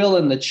free will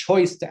and the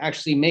choice to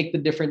actually make the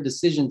different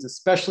decisions,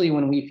 especially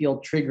when we feel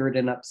triggered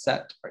and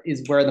upset,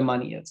 is where the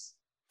money is.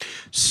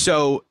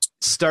 So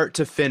start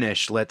to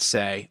finish, let's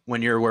say,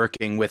 when you're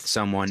working with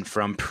someone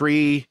from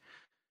pre,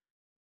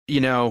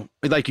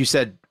 like you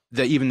said,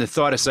 that even the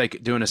thought of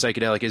doing a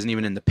psychedelic isn't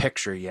even in the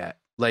picture yet.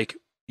 Like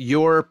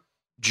your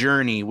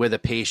journey with a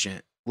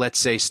patient, let's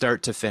say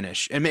start to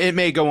finish. And it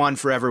may go on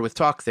forever with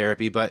talk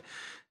therapy, but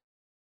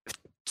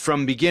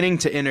from beginning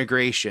to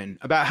integration,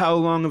 about how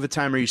long of a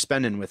time are you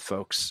spending with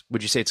folks?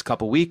 Would you say it's a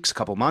couple weeks, a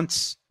couple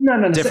months?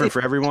 No. Different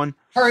for everyone?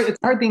 It's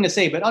a hard thing to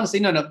say, but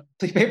honestly, no.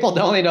 People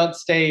don't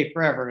stay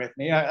forever with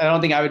me. I don't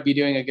think I would be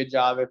doing a good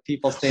job if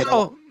people stayed.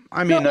 Oh,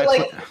 I mean,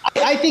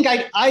 I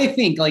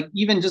think like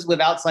even just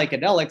without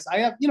psychedelics,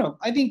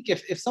 I think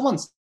if someone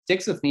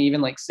sticks with me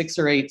even like 6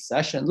 or 8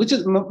 sessions, which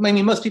is, I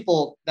mean, most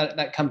people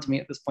that come to me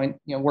at this point,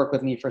 work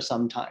with me for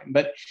some time,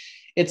 but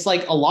it's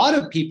like a lot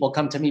of people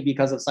come to me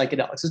because of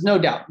psychedelics. There's no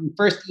doubt. In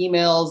first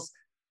emails,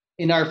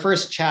 in our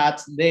first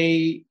chats,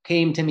 they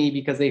came to me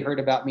because they heard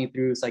about me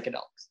through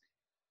psychedelics.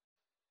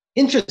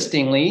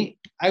 Interestingly,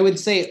 I would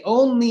say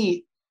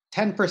only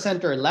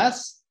 10% or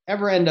less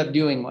ever end up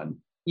doing one,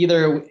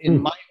 either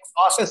in my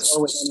office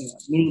or with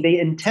anyone, meaning they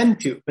intend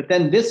to. But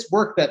then this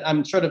work that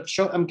I'm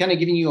I'm kind of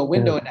giving you a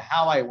window into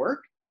how I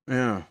work.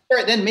 Yeah.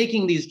 They're then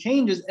making these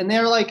changes, and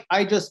they're like,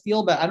 I just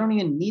feel bad. I don't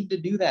even need to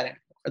do that anymore.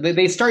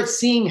 They start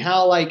seeing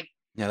how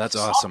that's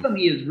awesome.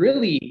 Alchemy is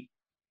really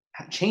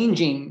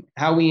changing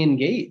how we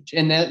engage,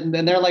 and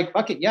then they're like,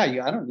 fuck it, I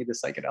don't need the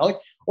psychedelic.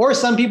 Or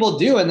some people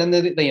do, and then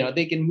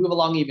they can move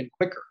along even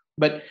quicker.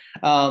 But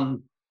so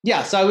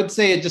I would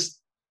say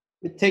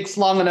it takes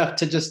long enough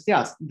to just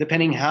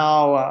depending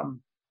how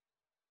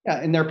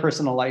in their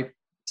personal life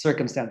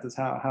circumstances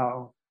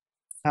how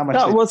much.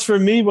 That was for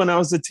me when I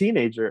was a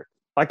teenager.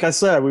 Like I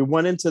said, we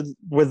went into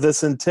with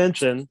this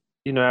intention.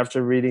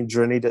 After reading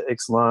Journey to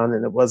Ixtlan,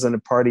 and it wasn't a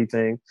party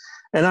thing.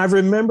 And I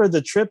remember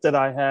the trip that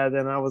I had,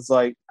 and I was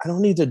like, I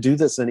don't need to do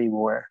this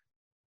anymore.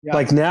 Yeah.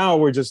 Like now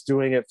we're just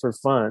doing it for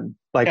fun.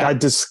 Like I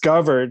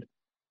discovered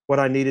what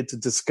I needed to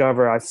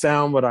discover. I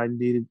found what I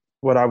needed,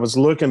 what I was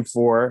looking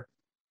for.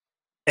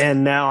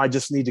 And now I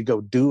just need to go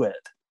do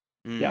it.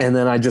 Yeah. And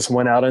then I just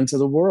went out into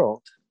the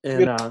world,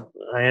 and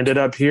I ended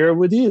up here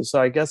with you.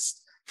 So I guess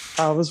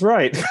I was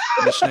right.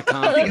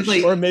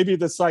 Or maybe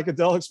the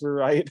psychedelics were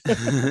right.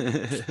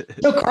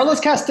 So Carlos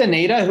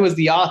Castaneda, who is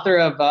the author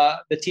of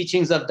the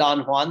Teachings of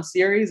Don Juan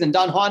series, and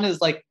Don Juan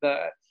is like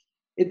I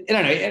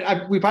don't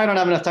know, we probably don't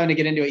have enough time to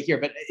get into it here,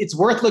 but it's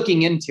worth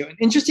looking into. And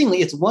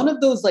interestingly, it's one of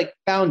those like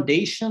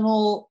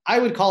foundational, I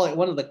would call it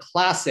one of the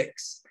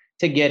classics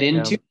to get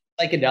into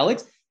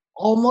psychedelics.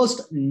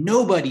 Almost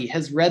nobody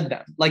has read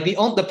them. Like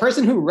the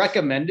person who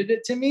recommended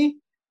it to me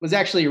was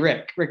actually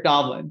Rick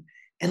Doblin.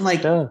 And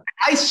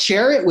I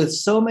share it with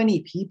so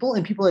many people,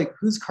 and people are like,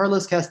 who's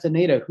Carlos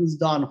Castaneda? Who's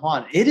Don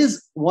Juan? It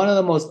is one of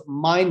the most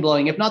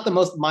mind-blowing, if not the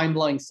most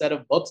mind-blowing set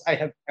of books I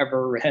have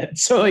ever read.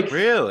 So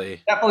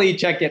really, definitely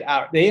check it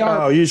out. They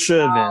are you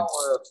should,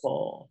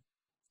 powerful.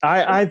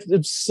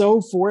 I'm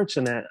so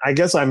fortunate. I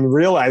guess I'm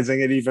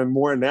realizing it even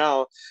more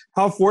now,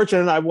 how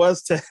fortunate I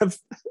was to have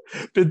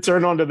been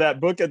turned on to that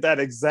book at that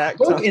exact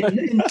time.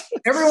 And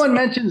everyone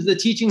mentions the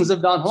Teachings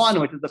of Don Juan,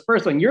 which is the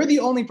first one. You're the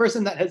only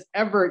person that has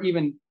ever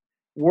even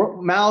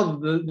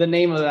mouth the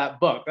name of that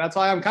book. That's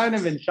why I'm kind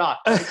of in shock.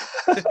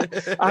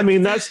 I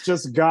mean, that's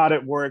just God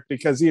at work,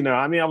 because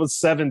I was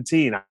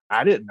 17. I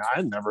had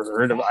never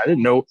heard of it. I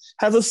didn't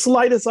have the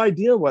slightest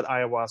idea what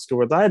ayahuasca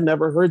was. I had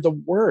never heard the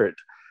word.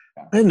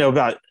 I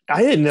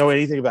didn't know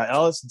anything about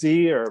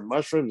LSD or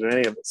mushrooms or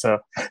any of it. So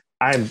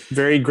I'm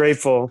very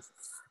grateful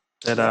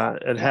that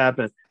it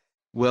happened.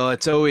 Well,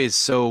 it's always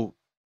so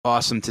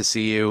awesome to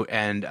see you,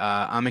 and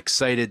I'm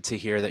excited to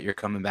hear that you're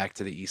coming back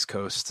to the East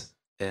Coast,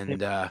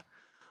 and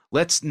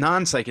let's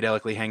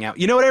non-psychedelically hang out.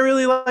 You know what I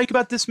really like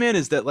about this, man,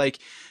 is that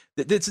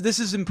this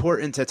is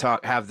important to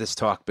have this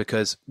talk,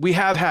 because we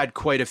have had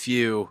quite a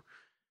few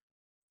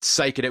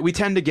psychedelic. We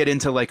tend to get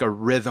into like a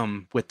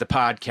rhythm with the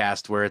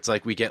podcast where it's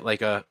like we get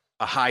like a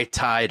high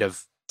tide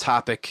of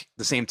the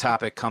same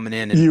topic coming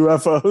in. And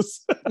UFOs.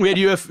 we had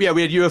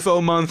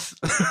UFO month.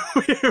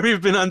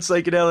 We've been on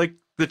psychedelic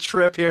the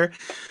trip here.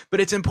 But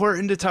it's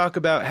important to talk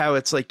about how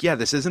it's like, yeah,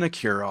 this isn't a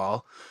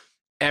cure-all.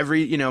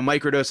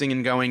 Microdosing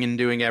and going and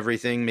doing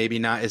everything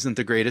isn't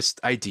the greatest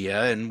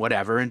idea and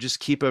whatever, and just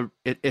keep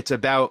it's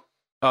about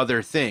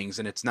other things,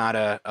 and it's not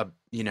a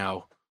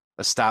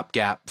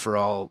stopgap for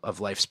all of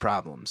life's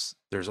problems.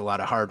 There's a lot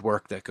of hard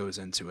work that goes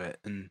into it,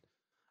 and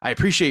I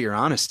appreciate your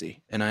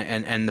honesty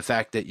and the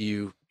fact that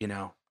you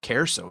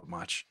care so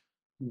much.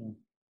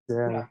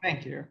 Yeah,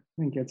 thank you.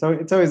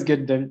 It's always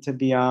good to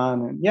be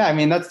on, and yeah, I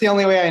mean that's the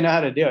only way I know how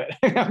to do it.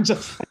 I'm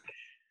just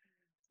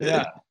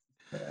yeah.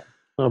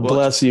 Oh,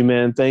 bless you,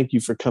 man. Thank you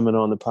for coming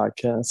on the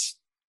podcast.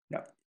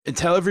 Yeah. And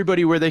tell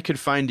everybody where they could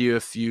find you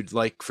if you'd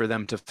like for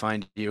them to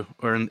find you,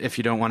 or if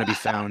you don't want to be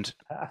found.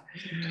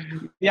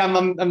 Yeah,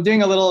 I'm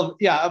doing a little.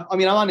 Yeah, I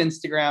mean, I'm on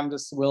Instagram,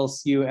 just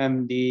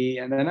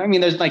WillSueMD, and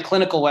then there's my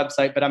clinical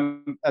website, but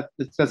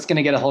that's going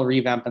to get a whole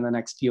revamp in the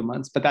next few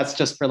months. But that's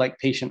just for like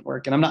patient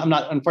work, and I'm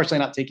not unfortunately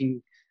not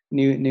taking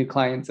new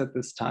clients at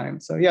this time.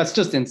 So yeah, it's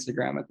just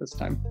Instagram at this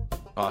time.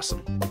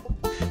 Awesome.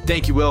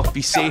 Thank you, Will.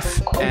 Be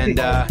safe, and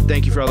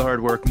thank you for all the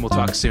hard work, and we'll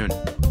talk soon.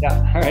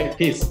 Yeah. All right.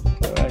 Peace.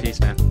 Bye-bye. Peace,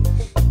 man.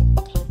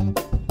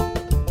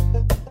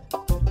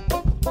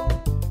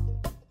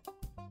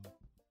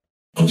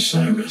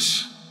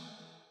 Osiris.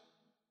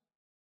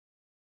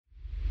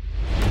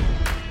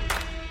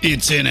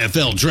 It's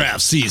NFL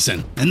draft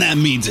season, and that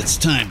means it's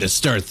time to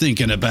start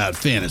thinking about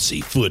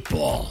fantasy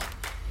football.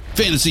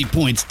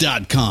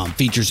 FantasyPoints.com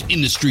features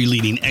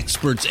industry-leading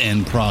experts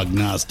and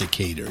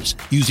prognosticators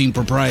using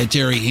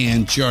proprietary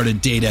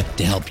hand-charted data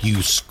to help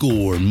you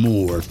score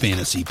more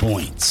fantasy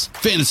points.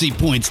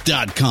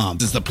 FantasyPoints.com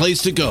is the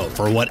place to go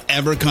for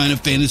whatever kind of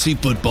fantasy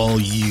football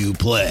you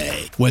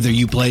play. Whether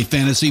you play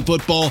fantasy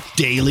football,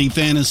 daily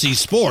fantasy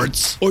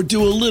sports, or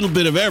do a little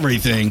bit of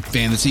everything,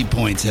 Fantasy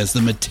Points has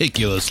the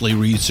meticulously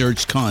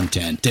researched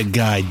content to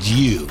guide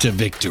you to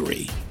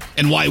victory.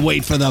 And why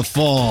wait for the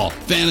fall?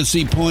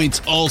 Fantasy Points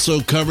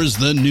also covers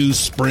the new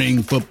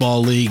spring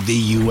football league,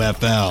 the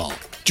UFL.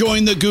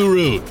 Join the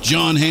guru,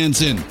 John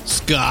Hansen,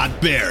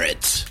 Scott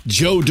Barrett,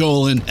 Joe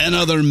Dolan, and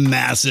other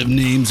massive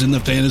names in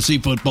the fantasy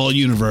football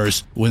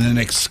universe with an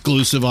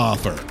exclusive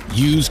offer.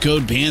 Use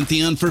code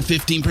Pantheon for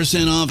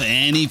 15% off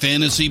any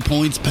Fantasy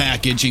Points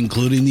package,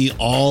 including the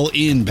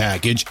all-in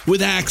package,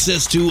 with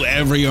access to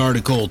every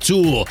article,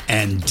 tool,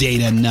 and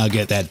data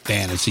nugget that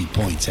Fantasy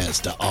Points has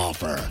to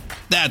offer.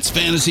 That's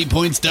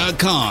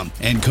FantasyPoints.com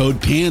and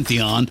code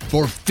Pantheon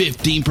for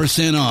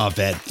 15% off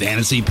at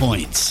Fantasy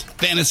Points.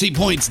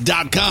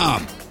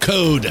 FantasyPoints.com,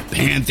 code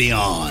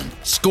Pantheon.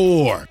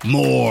 Score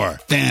more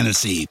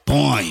fantasy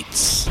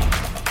points.